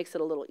Kansas. And it makes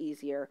it a little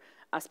easier,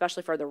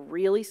 especially for the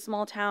really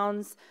small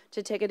towns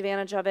to take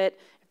advantage of it.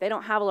 If they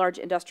don't have a large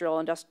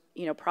industrial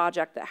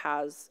project that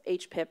has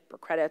HPIP or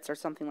credits or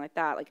something like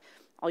that, like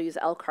I'll use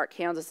Elkhart,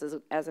 Kansas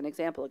as an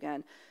example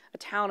again. A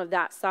town of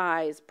that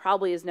size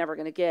probably is never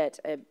going to get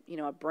a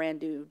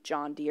brand new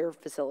John Deere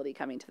facility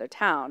coming to their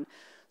town.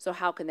 So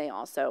how can they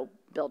also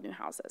build new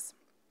houses?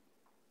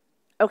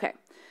 Okay,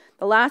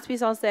 the last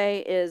piece I'll say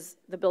is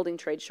the building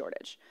trade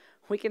shortage.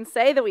 We can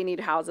say that we need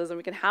houses and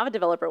we can have a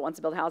developer that wants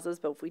to build houses,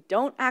 but if we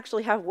don't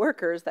actually have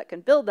workers that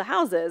can build the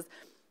houses,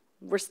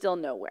 we're still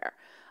nowhere.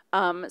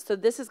 So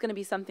this is going to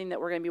be something that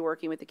we're going to be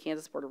working with the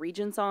Kansas Board of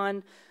Regents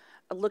on,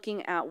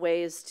 looking at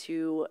ways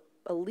to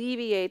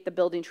alleviate the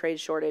building trade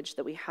shortage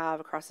that we have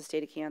across the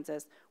state of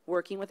Kansas,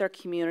 working with our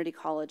community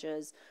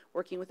colleges,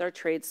 working with our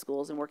trade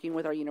schools, and working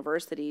with our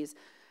universities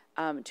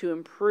to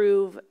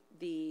improve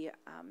the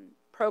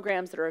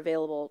programs that are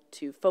available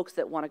to folks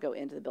that want to go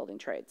into the building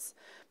trades.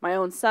 My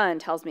own son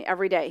tells me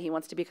every day he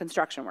wants to be a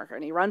construction worker,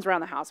 and he runs around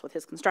the house with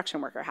his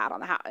construction worker hat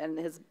on the house and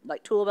his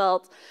tool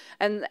belt.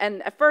 And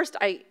at first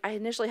I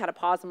initially had a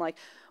pause. I'm like,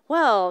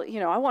 well,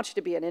 I want you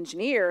to be an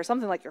engineer or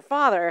something like your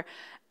father.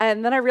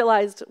 And then I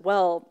realized,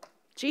 well,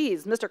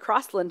 geez, Mr.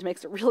 Crossland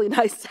makes a really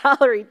nice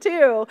salary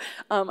too.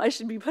 I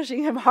should be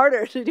pushing him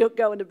harder to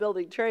go into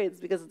building trades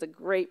because it's a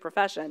great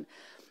profession.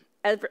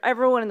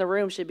 Everyone in the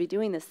room should be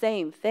doing the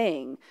same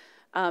thing.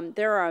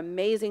 There are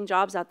amazing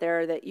jobs out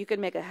there that you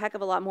can make a heck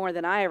of a lot more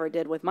than I ever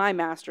did with my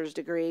master's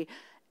degree,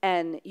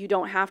 and you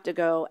don't have to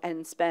go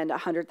and spend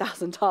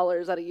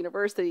 $100,000 at a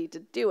university to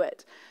do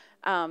it.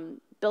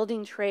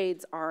 Building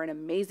trades are an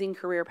amazing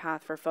career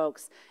path for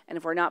folks, and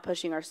if we're not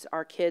pushing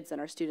our kids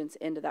and our students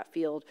into that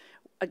field,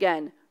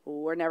 again,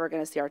 we're never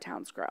going to see our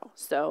towns grow.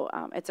 So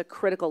it's a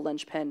critical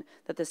linchpin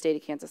that the state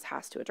of Kansas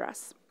has to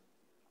address.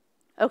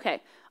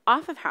 Okay,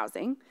 off of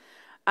housing,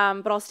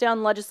 but I'll stay on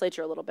the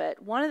legislature a little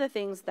bit. One of the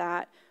things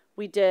that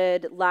we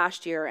did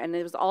last year, and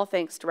it was all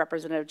thanks to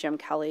Representative Jim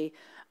Kelly,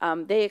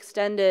 they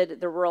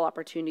extended the Rural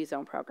Opportunity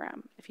Zone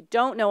program. If you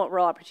don't know what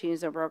Rural Opportunity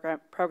Zone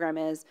program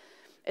is,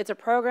 it's a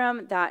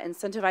program that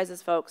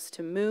incentivizes folks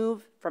to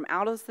move from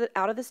out of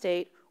the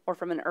state or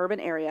from an urban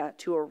area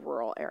to a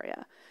rural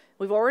area.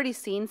 We've already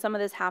seen some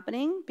of this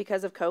happening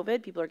because of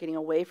COVID. People are getting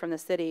away from the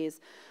cities,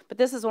 but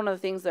this is one of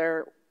the things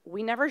that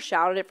we never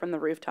shouted it from the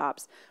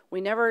rooftops. We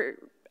never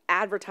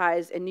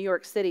advertised in New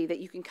York City that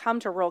you can come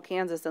to rural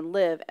Kansas and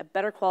live a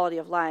better quality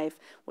of life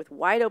with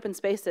wide open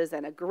spaces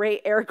and a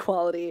great air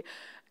quality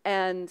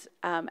and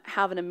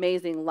have an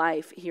amazing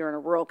life here in a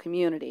rural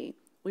community.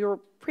 We were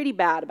pretty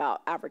bad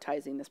about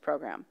advertising this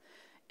program.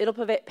 It'll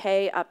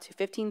pay up to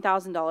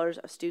 $15,000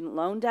 of student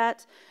loan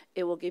debt.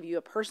 It will give you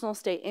a personal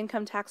state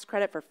income tax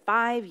credit for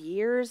 5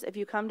 years if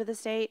you come to the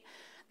state.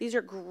 These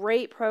are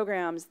great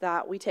programs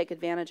that we take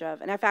advantage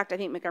of. And in fact, I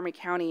think Montgomery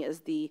County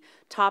is the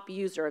top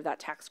user of that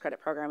tax credit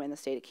program in the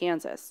state of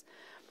Kansas.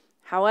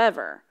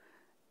 However,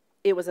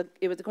 it was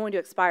going to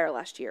expire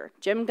last year.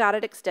 Jim got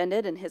it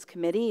extended in his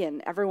committee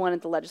and everyone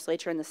at the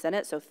legislature and the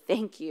Senate, so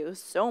thank you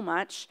so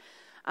much.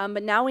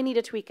 But now we need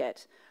to tweak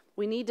it.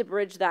 We need to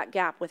bridge that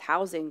gap with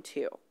housing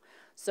too.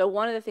 So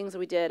one of the things that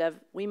we did,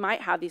 we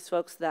might have these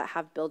folks that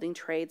have building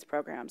trades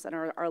programs and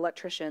are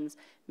electricians.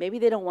 Maybe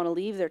they don't want to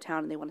leave their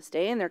town and they want to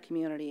stay in their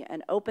community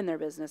and open their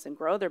business and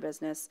grow their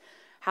business.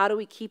 How do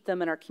we keep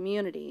them in our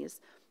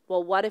communities?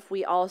 Well, what if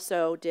we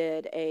also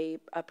did a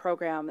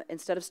program,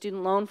 instead of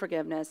student loan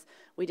forgiveness,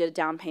 we did a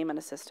down payment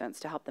assistance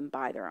to help them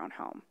buy their own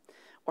home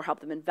or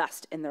help them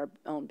invest in their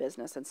own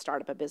business and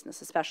start up a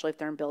business, especially if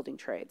they're in building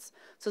trades.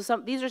 So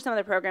these are some of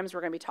the programs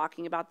we're going to be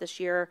talking about this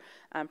year,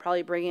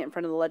 probably bringing it in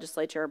front of the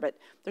legislature, but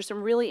there's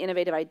some really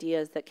innovative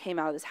ideas that came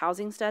out of this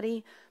housing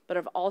study, but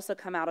have also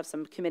come out of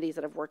some committees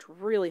that have worked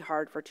really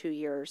hard for 2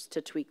 years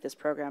to tweak this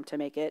program to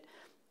make it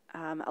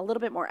a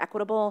little bit more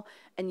equitable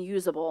and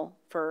usable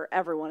for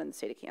everyone in the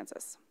state of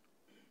Kansas.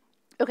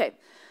 Okay,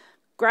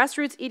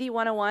 Grassroots ED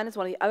 101 is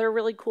one of the other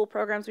really cool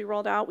programs we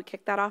rolled out. We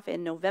kicked that off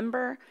in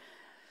November.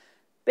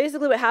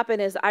 Basically what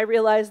happened is I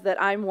realized that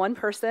I'm one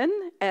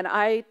person, and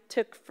I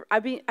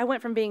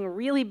went from being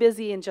really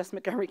busy in just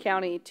Montgomery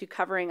County to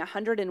covering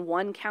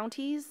 101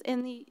 counties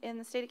in the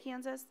state of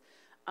Kansas,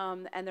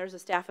 and there's a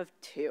staff of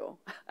 2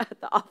 at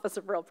the Office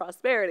of Rural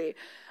Prosperity.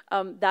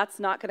 That's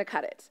not going to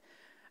cut it.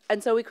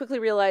 And so we quickly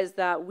realized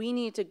that we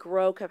need to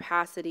grow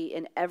capacity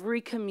in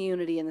every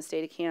community in the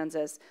state of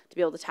Kansas to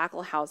be able to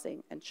tackle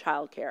housing and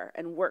childcare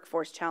and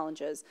workforce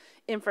challenges,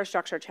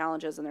 infrastructure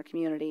challenges in their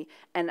community,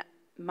 and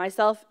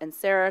myself and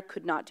Sarah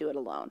could not do it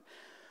alone.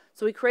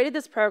 So we created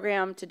this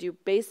program to do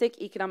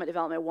basic economic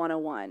development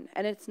 101.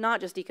 And it's not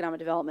just economic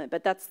development,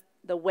 but that's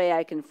the way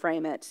I can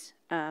frame it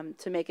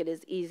to make it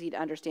as easy to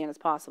understand as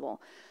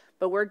possible.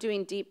 But we're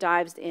doing deep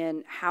dives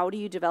in how do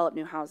you develop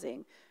new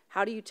housing?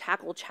 How do you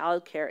tackle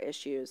childcare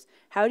issues?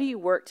 How do you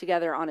work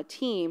together on a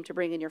team to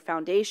bring in your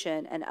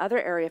foundation and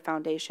other area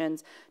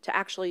foundations to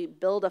actually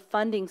build a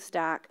funding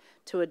stack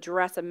to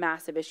address a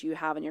massive issue you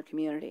have in your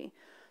community?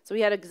 So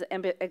we had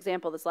an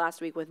example this last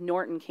week with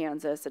Norton,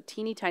 Kansas, a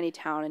teeny tiny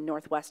town in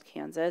northwest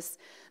Kansas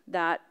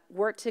that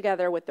worked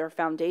together with their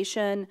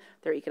foundation,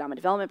 their economic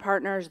development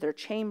partners, their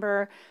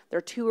chamber,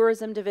 their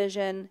tourism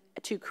division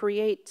to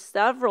create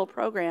several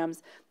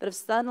programs that have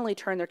suddenly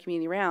turned their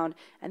community around.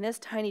 And this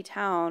tiny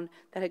town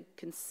that had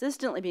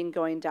consistently been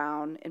going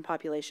down in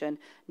population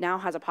now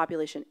has a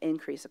population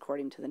increase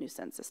according to the new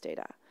census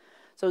data.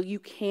 So you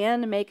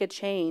can make a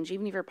change,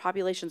 even if your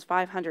population's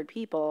 500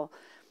 people,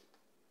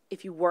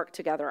 if you work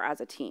together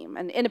as a team.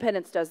 And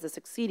Independence does this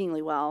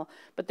exceedingly well,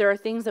 but there are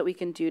things that we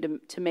can do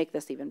to make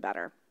this even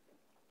better.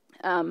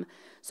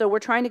 So we're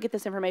trying to get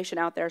this information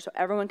out there so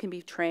everyone can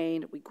be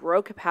trained. We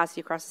grow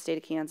capacity across the state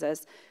of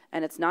Kansas,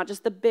 and it's not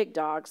just the big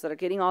dogs that are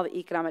getting all the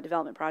economic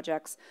development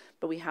projects,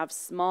 but we have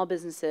small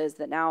businesses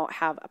that now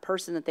have a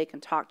person that they can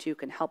talk to,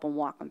 can help them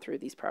walk them through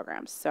these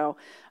programs. So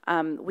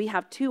we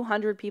have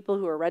 200 people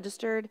who are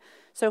registered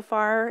so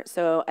far,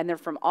 and they're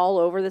from all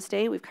over the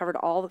state. We've covered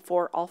all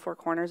four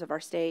corners of our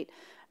state.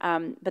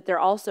 But they're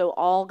also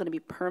all going to be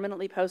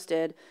permanently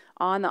posted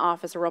on the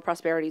Office of Rural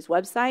Prosperity's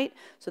website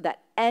so that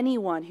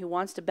anyone who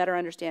wants to better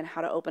understand how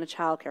to open a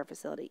child care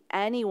facility,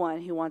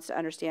 anyone who wants to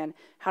understand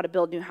how to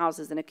build new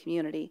houses in a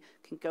community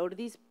can go to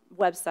these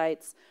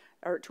websites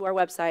or to our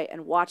website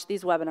and watch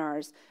these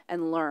webinars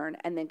and learn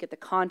and then get the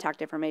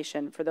contact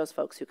information for those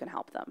folks who can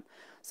help them.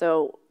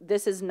 So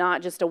this is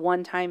not just a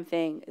one-time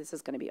thing. This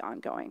is going to be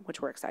ongoing,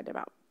 which we're excited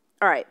about.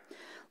 All right,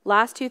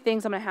 last two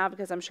things I'm going to have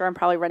because I'm sure I'm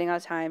probably running out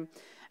of time.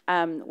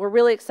 We're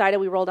really excited.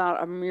 We rolled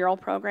out a mural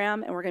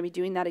program, and we're going to be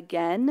doing that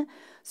again.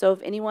 So if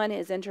anyone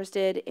is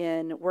interested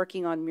in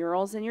working on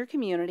murals in your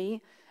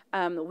community,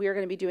 we are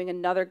going to be doing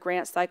another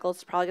grant cycle.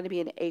 It's probably going to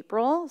be in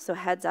April, so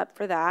heads up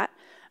for that.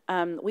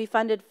 We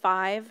funded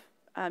 5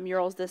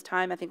 murals this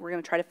time. I think we're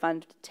going to try to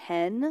fund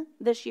 10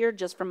 this year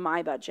just from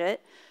my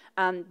budget.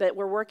 But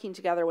we're working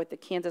together with the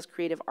Kansas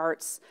Creative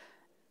Arts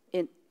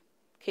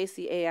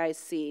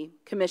KCAIC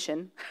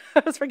Commission.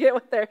 I always forget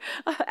what their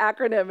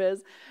acronym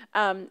is.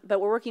 But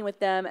we're working with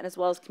them and as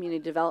well as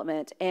community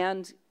development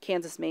and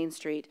Kansas Main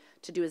Street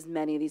to do as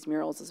many of these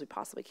murals as we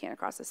possibly can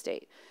across the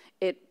state.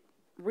 It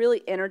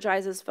really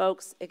energizes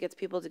folks. It gets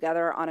people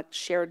together on a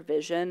shared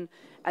vision.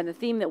 And the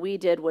theme that we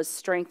did was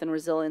strength and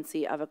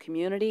resiliency of a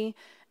community.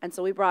 And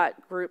so we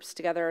brought groups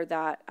together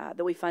that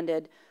we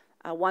funded.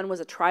 One was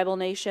a tribal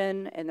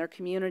nation in their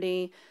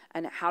community,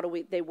 and how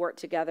they work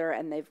together,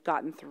 and they've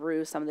gotten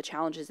through some of the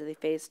challenges that they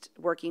faced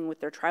working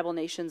with their tribal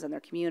nations and their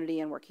community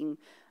and working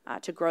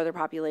to grow their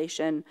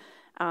population.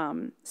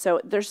 So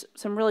there's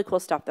some really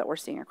cool stuff that we're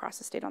seeing across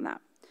the state on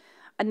that.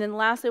 And then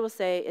lastly, we'll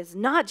say is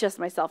not just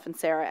myself and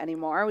Sarah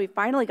anymore. We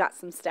finally got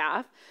some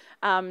staff.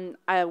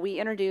 We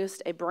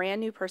introduced a brand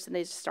new person.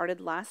 They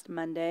started last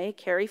Monday,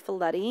 Carrie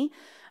Folletti.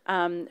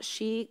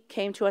 She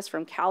came to us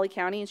from Cowley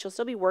County, and she'll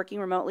still be working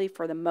remotely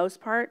for the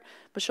most part,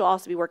 but she'll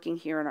also be working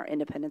here in our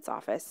Independence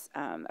office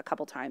a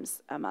couple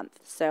times a month.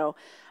 So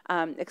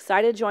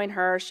excited to join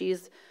her.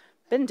 She's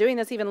been doing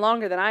this even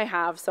longer than I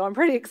have, so I'm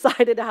pretty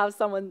excited to have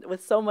someone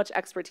with so much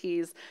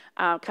expertise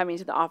coming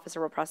to the Office of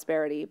Rural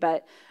Prosperity.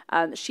 But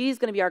she's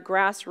going to be our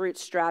grassroots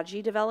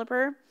strategy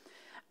developer,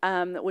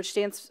 which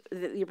stands,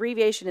 the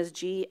abbreviation is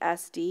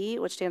GSD,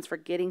 which stands for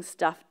Getting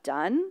Stuff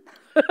Done.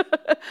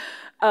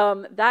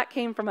 That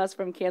came from us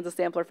from Kansas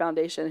Sampler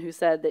Foundation, who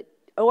said that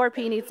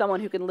ORP needs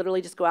someone who can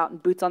literally just go out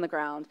and boots on the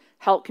ground,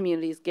 help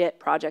communities get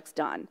projects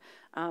done.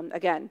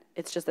 Again,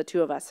 it's just the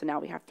 2 of us, so now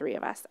we have 3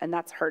 of us, and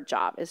that's her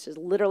job, is just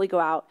literally go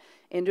out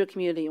into a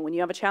community, and when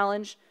you have a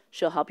challenge,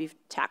 she'll help you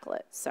tackle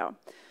it. So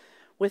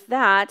with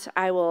that,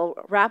 I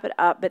will wrap it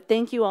up, but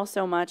thank you all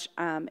so much.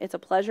 It's a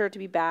pleasure to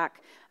be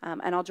back,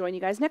 and I'll join you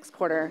guys next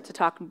quarter to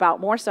talk about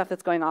more stuff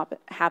that's going on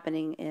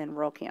happening in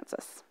rural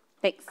Kansas.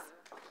 Thanks.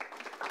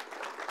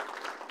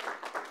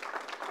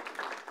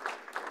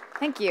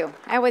 Thank you.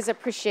 I always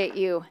appreciate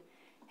you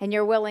and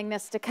your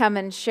willingness to come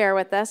and share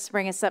with us,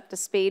 bring us up to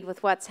speed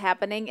with what's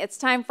happening. It's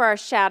time for our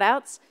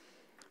shout-outs.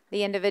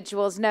 The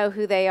individuals know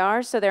who they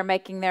are, so they're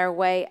making their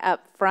way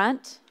up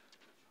front.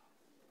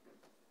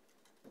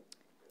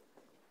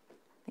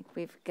 I think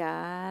we've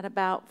got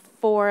about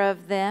 4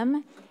 of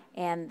them,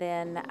 and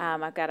then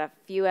I've got a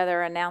few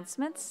other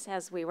announcements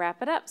as we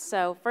wrap it up.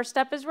 So first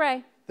up is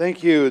Ray.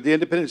 Thank you. The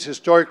Independence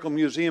Historical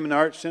Museum and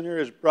Art Center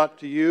has brought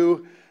to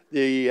you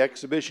the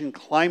exhibition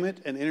Climate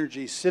and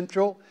Energy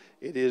Central.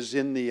 It is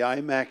in the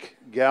IMAC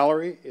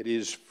Gallery. It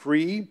is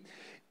free.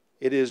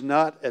 It is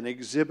not an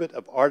exhibit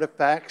of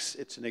artifacts.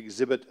 It's an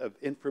exhibit of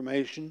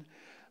information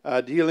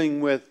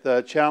dealing with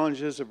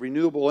challenges of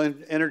renewable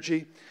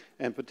energy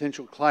and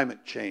potential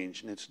climate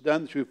change. And it's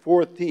done through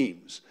 4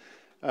 themes,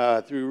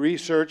 through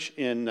research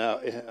in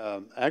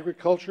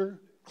agriculture,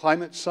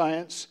 climate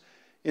science,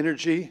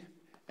 energy,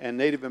 and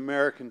Native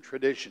American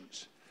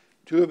traditions.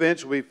 2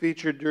 events will be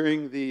featured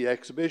during the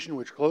exhibition,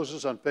 which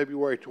closes on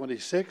February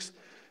 26th.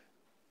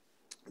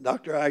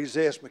 Dr.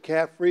 Isaiah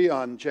McCaffrey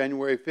on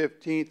January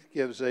 15th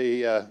gives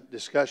a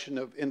discussion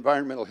of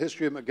environmental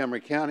history of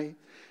Montgomery County.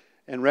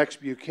 And Rex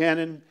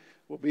Buchanan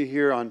will be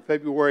here on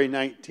February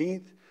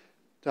 19th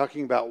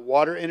talking about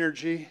water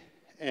energy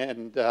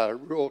and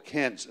rural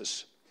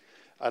Kansas.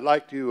 I'd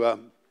like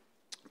to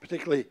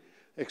particularly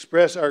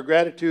express our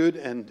gratitude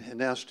and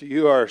announce to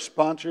you our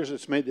sponsors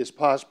that's made this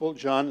possible,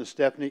 John and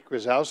Stephanie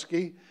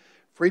Krasowski,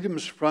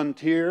 Freedom's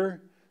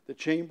Frontier, the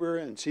Chamber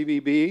and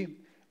CVB,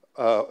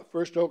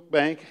 First Oak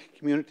Bank,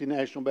 Community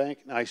National Bank,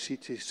 and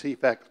ICTC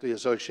Faculty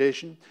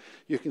Association.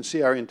 You can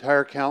see our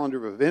entire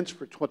calendar of events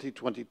for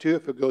 2022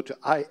 if you go to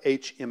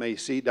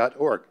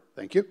ihmac.org.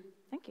 Thank you.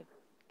 Thank you.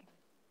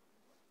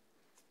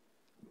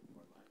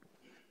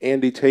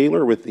 Andy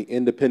Taylor with the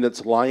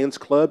Independence Lions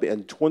Club,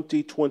 and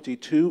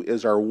 2022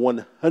 is our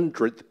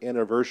 100th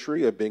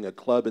anniversary of being a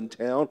club in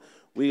town.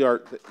 We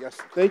are, yes,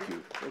 thank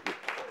you. Thank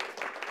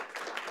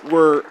you.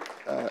 We're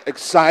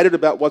excited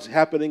about what's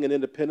happening in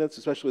Independence,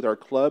 especially with our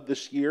club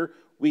this year.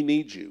 We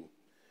need you.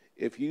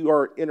 If you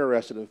are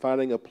interested in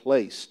finding a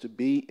place to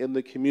be in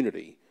the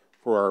community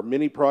for our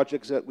many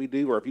projects that we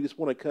do, or if you just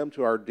want to come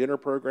to our dinner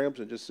programs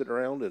and just sit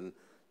around and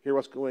hear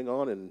what's going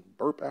on and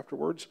burp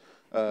afterwards,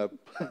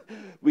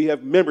 we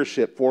have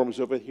membership forms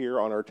over here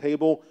on our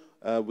table.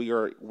 We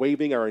are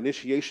waiving our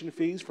initiation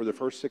fees for the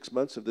first 6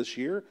 months of this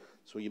year,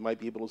 so you might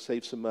be able to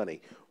save some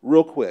money.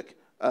 Real quick,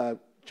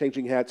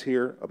 changing hats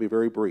here, I'll be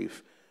very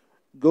brief.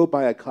 Go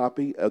buy a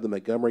copy of the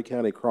Montgomery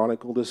County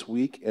Chronicle this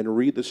week and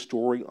read the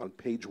story on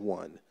page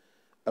 1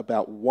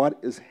 about what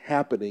is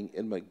happening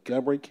in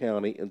Montgomery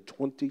County in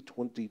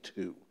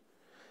 2022.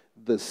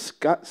 The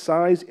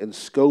size and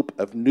scope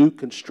of new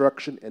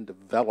construction and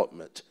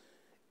development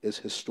is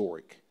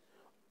historic.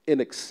 In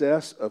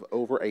excess of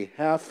over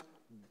 $500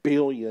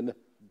 million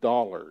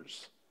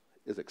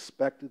is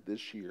expected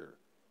this year.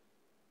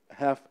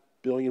 $500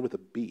 million with a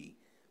B.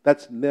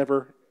 That's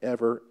never,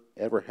 ever,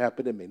 ever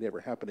happened and may never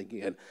happen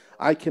again.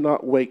 I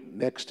cannot wait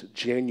next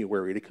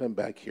January to come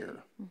back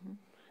here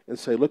and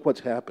say, look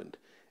what's happened.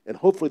 And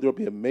hopefully there'll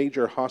be a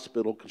major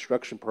hospital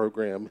construction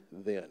program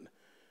then.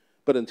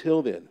 But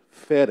until then,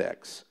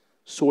 FedEx,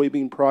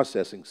 Soybean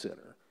Processing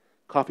Center,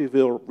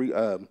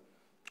 Coffeyville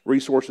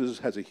Resources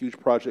has a huge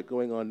project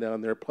going on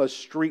down there, plus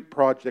street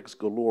projects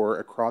galore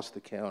across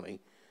the county.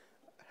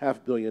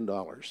 $500 million.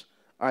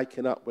 I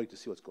cannot wait to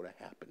see what's going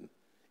to happen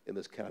in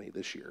this county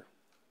this year.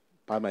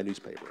 Buy my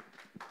newspaper.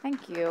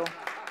 Thank you.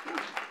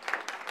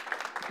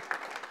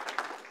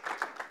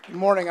 Good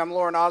morning, I'm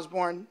Lauren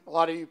Osborne. A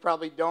lot of you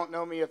probably don't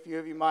know me, a few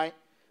of you might.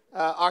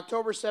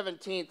 October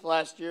 17th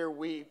last year,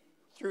 we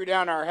threw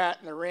down our hat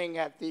in the ring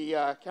at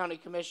the county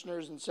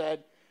commissioners and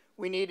said,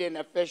 we need an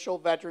official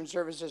veteran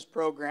services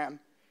program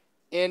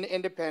in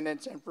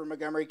Independence and for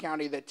Montgomery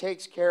County that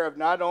takes care of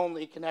not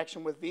only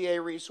connection with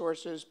VA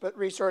resources, but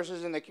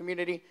resources in the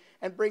community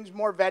and brings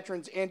more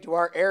veterans into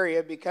our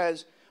area,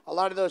 because a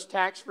lot of those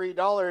tax-free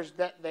dollars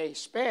that they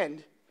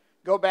spend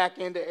go back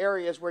into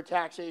areas where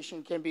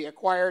taxation can be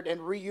acquired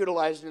and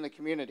reutilized in the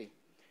community.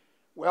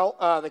 Well,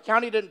 the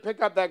county didn't pick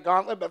up that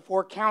gauntlet, but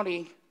Fort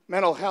County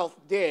Mental Health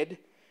did.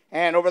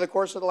 And over the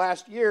course of the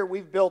last year,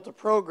 we've built a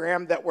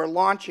program that we're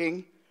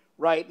launching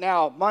right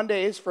now.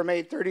 Mondays from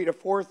 8:30 to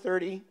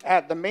 4:30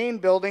 at the main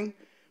building,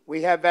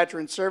 we have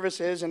Veteran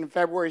Services. And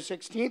February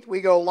 16th,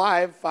 we go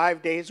live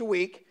 5 days a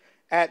week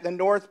at the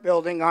North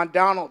Building on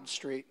Donald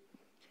Street.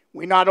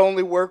 We not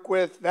only work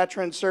with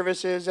Veteran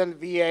Services and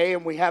the VA,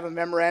 and we have a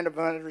memorandum of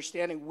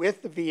understanding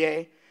with the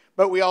VA,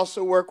 but we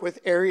also work with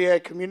area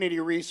community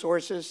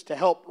resources to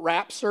help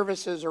wrap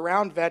services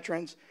around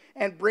veterans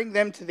and bring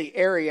them to the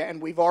area,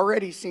 and we've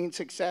already seen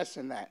success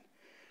in that.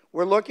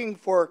 We're looking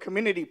for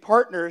community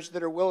partners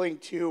that are willing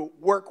to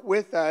work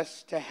with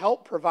us to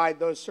help provide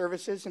those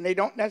services, and they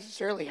don't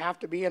necessarily have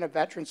to be in a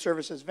Veteran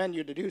Services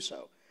venue to do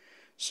so.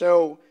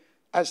 So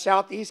a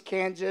Southeast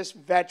Kansas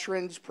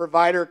Veterans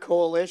Provider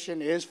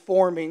Coalition is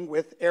forming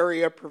with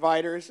area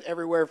providers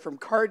everywhere from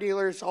car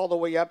dealers all the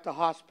way up to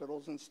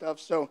hospitals and stuff.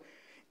 So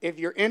if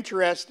you're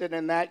interested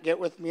in that, get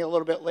with me a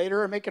little bit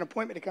later or make an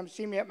appointment to come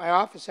see me at my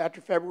office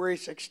after February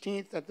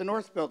 16th at the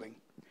North Building.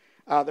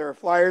 There are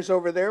flyers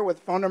over there with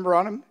a phone number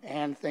on them,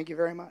 and thank you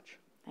very much.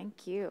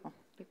 Thank you.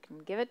 You can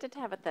give it to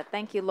Tabitha.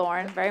 Thank you,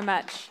 Lauren, very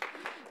much.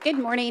 Good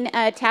morning,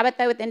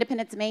 Tabitha with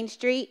Independence Main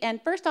Street.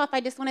 And first off, I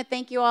just want to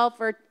thank you all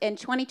for, in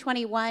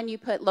 2021, you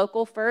put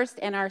local first,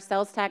 and our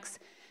sales tax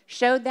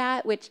showed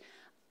that, which,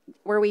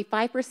 were we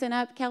 5%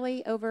 up,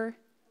 Kelly, over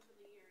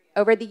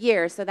the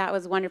year? So that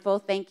was wonderful.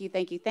 Thank you,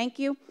 thank you, thank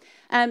you.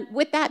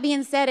 With that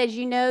being said, as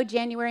you know,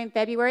 January and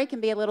February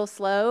can be a little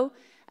slow.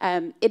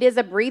 It is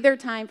a breather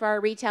time for our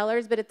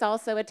retailers, but it's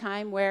also a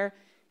time where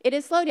it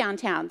is slow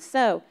downtown.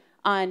 So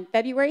on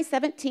February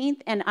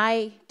 17th, and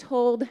I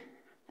told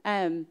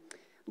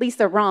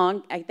Lisa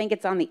wrong, I think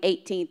it's on the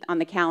 18th on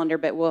the calendar,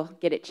 but we'll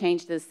get it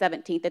changed to the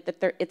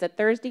 17th. It's a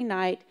Thursday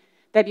night.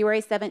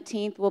 February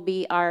 17th will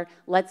be our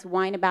Let's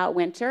Wine About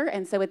Winter,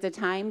 and so it's a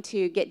time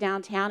to get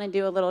downtown and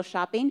do a little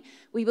shopping.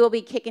 We will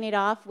be kicking it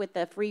off with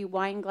a free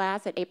wine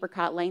glass at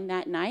Apricot Lane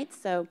that night,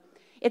 so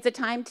it's a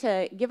time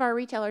to give our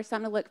retailers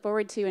something to look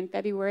forward to in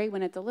February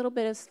when it's a little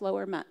bit of a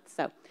slower month.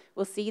 So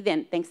we'll see you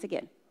then. Thanks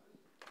again.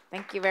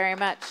 Thank you very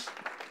much.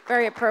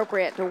 Very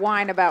appropriate to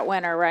whine about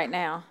winter right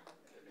now.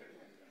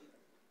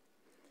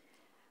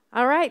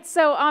 All right,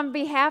 so on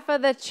behalf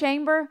of the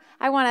chamber,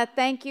 I want to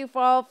thank you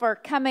all for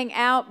coming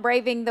out,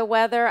 braving the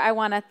weather. I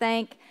want to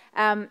thank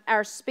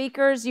our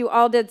speakers. You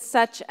all did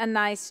such a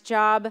nice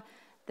job.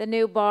 The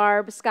new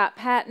Barb, Scott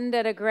Patton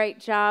did a great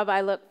job.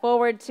 I look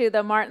forward to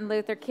the Martin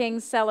Luther King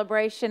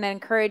celebration and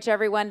encourage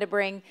everyone to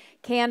bring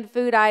canned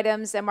food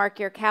items and mark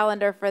your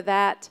calendar for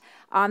that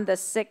on the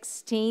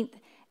 16th.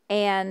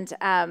 And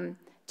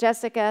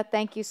Jessica,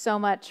 thank you so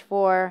much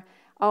for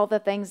all the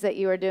things that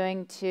you are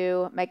doing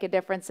to make a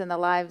difference in the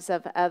lives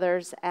of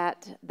others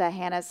at the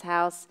Hannah's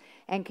House.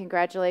 And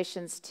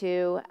congratulations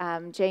to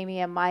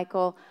Jamie and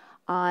Michael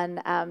on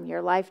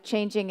your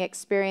life-changing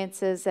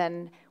experiences,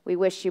 and we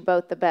wish you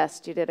both the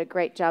best. You did a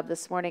great job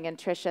this morning. And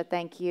Tricia,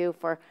 thank you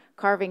for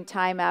carving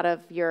time out of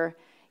your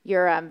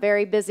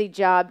very busy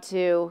job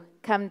to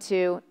come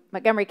to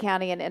Montgomery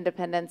County and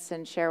Independence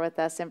and share with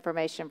us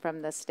information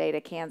from the state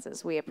of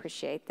Kansas. We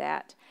appreciate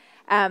that.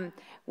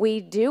 We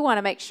do want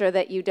to make sure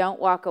that you don't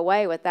walk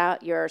away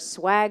without your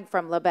swag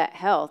from Labette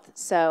Health.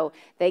 So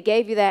they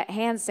gave you that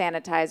hand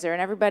sanitizer,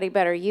 and everybody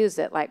better use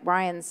it, like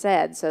Brian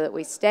said, so that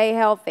we stay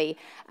healthy.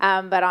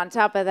 But on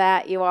top of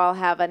that, you all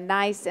have a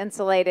nice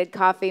insulated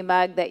coffee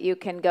mug that you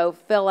can go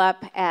fill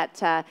up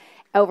at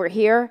over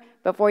here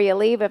before you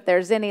leave. If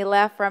there's any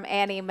left from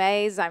Annie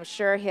Mays, I'm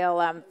sure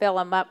he'll fill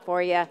them up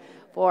for you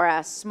for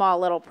a small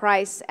little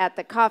price at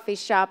the coffee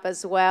shop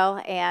as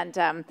well, and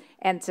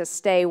to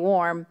stay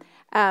warm.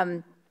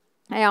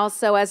 I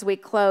also, as we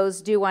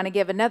close, do want to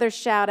give another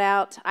shout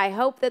out. I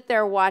hope that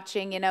they're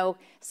watching. You know,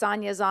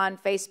 Sonia's on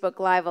Facebook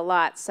Live a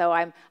lot, so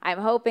I'm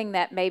hoping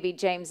that maybe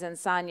James and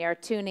Sonia are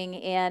tuning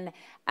in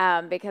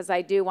because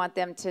I do want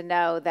them to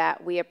know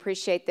that we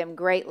appreciate them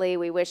greatly.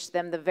 We wish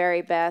them the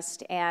very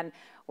best, and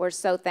we're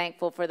so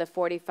thankful for the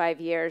 45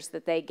 years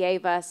that they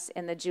gave us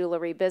in the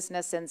jewelry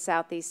business in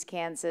Southeast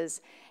Kansas,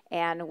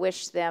 and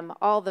wish them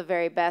all the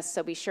very best.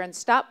 So be sure and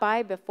stop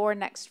by before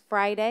next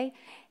Friday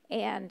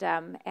and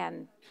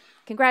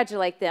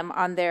congratulate them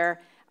on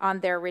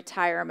their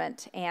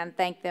retirement, and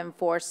thank them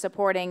for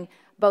supporting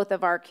both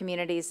of our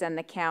communities and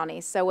the county.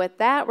 So with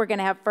that, we're going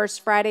to have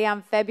First Friday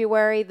on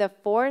February the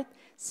 4th.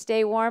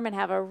 Stay warm and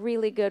have a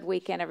really good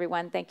weekend,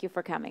 everyone. Thank you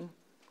for coming.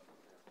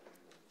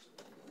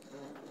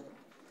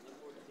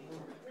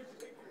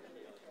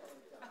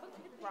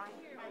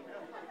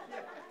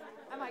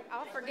 I'm like,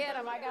 I'll forget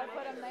them. I got to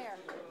put them there.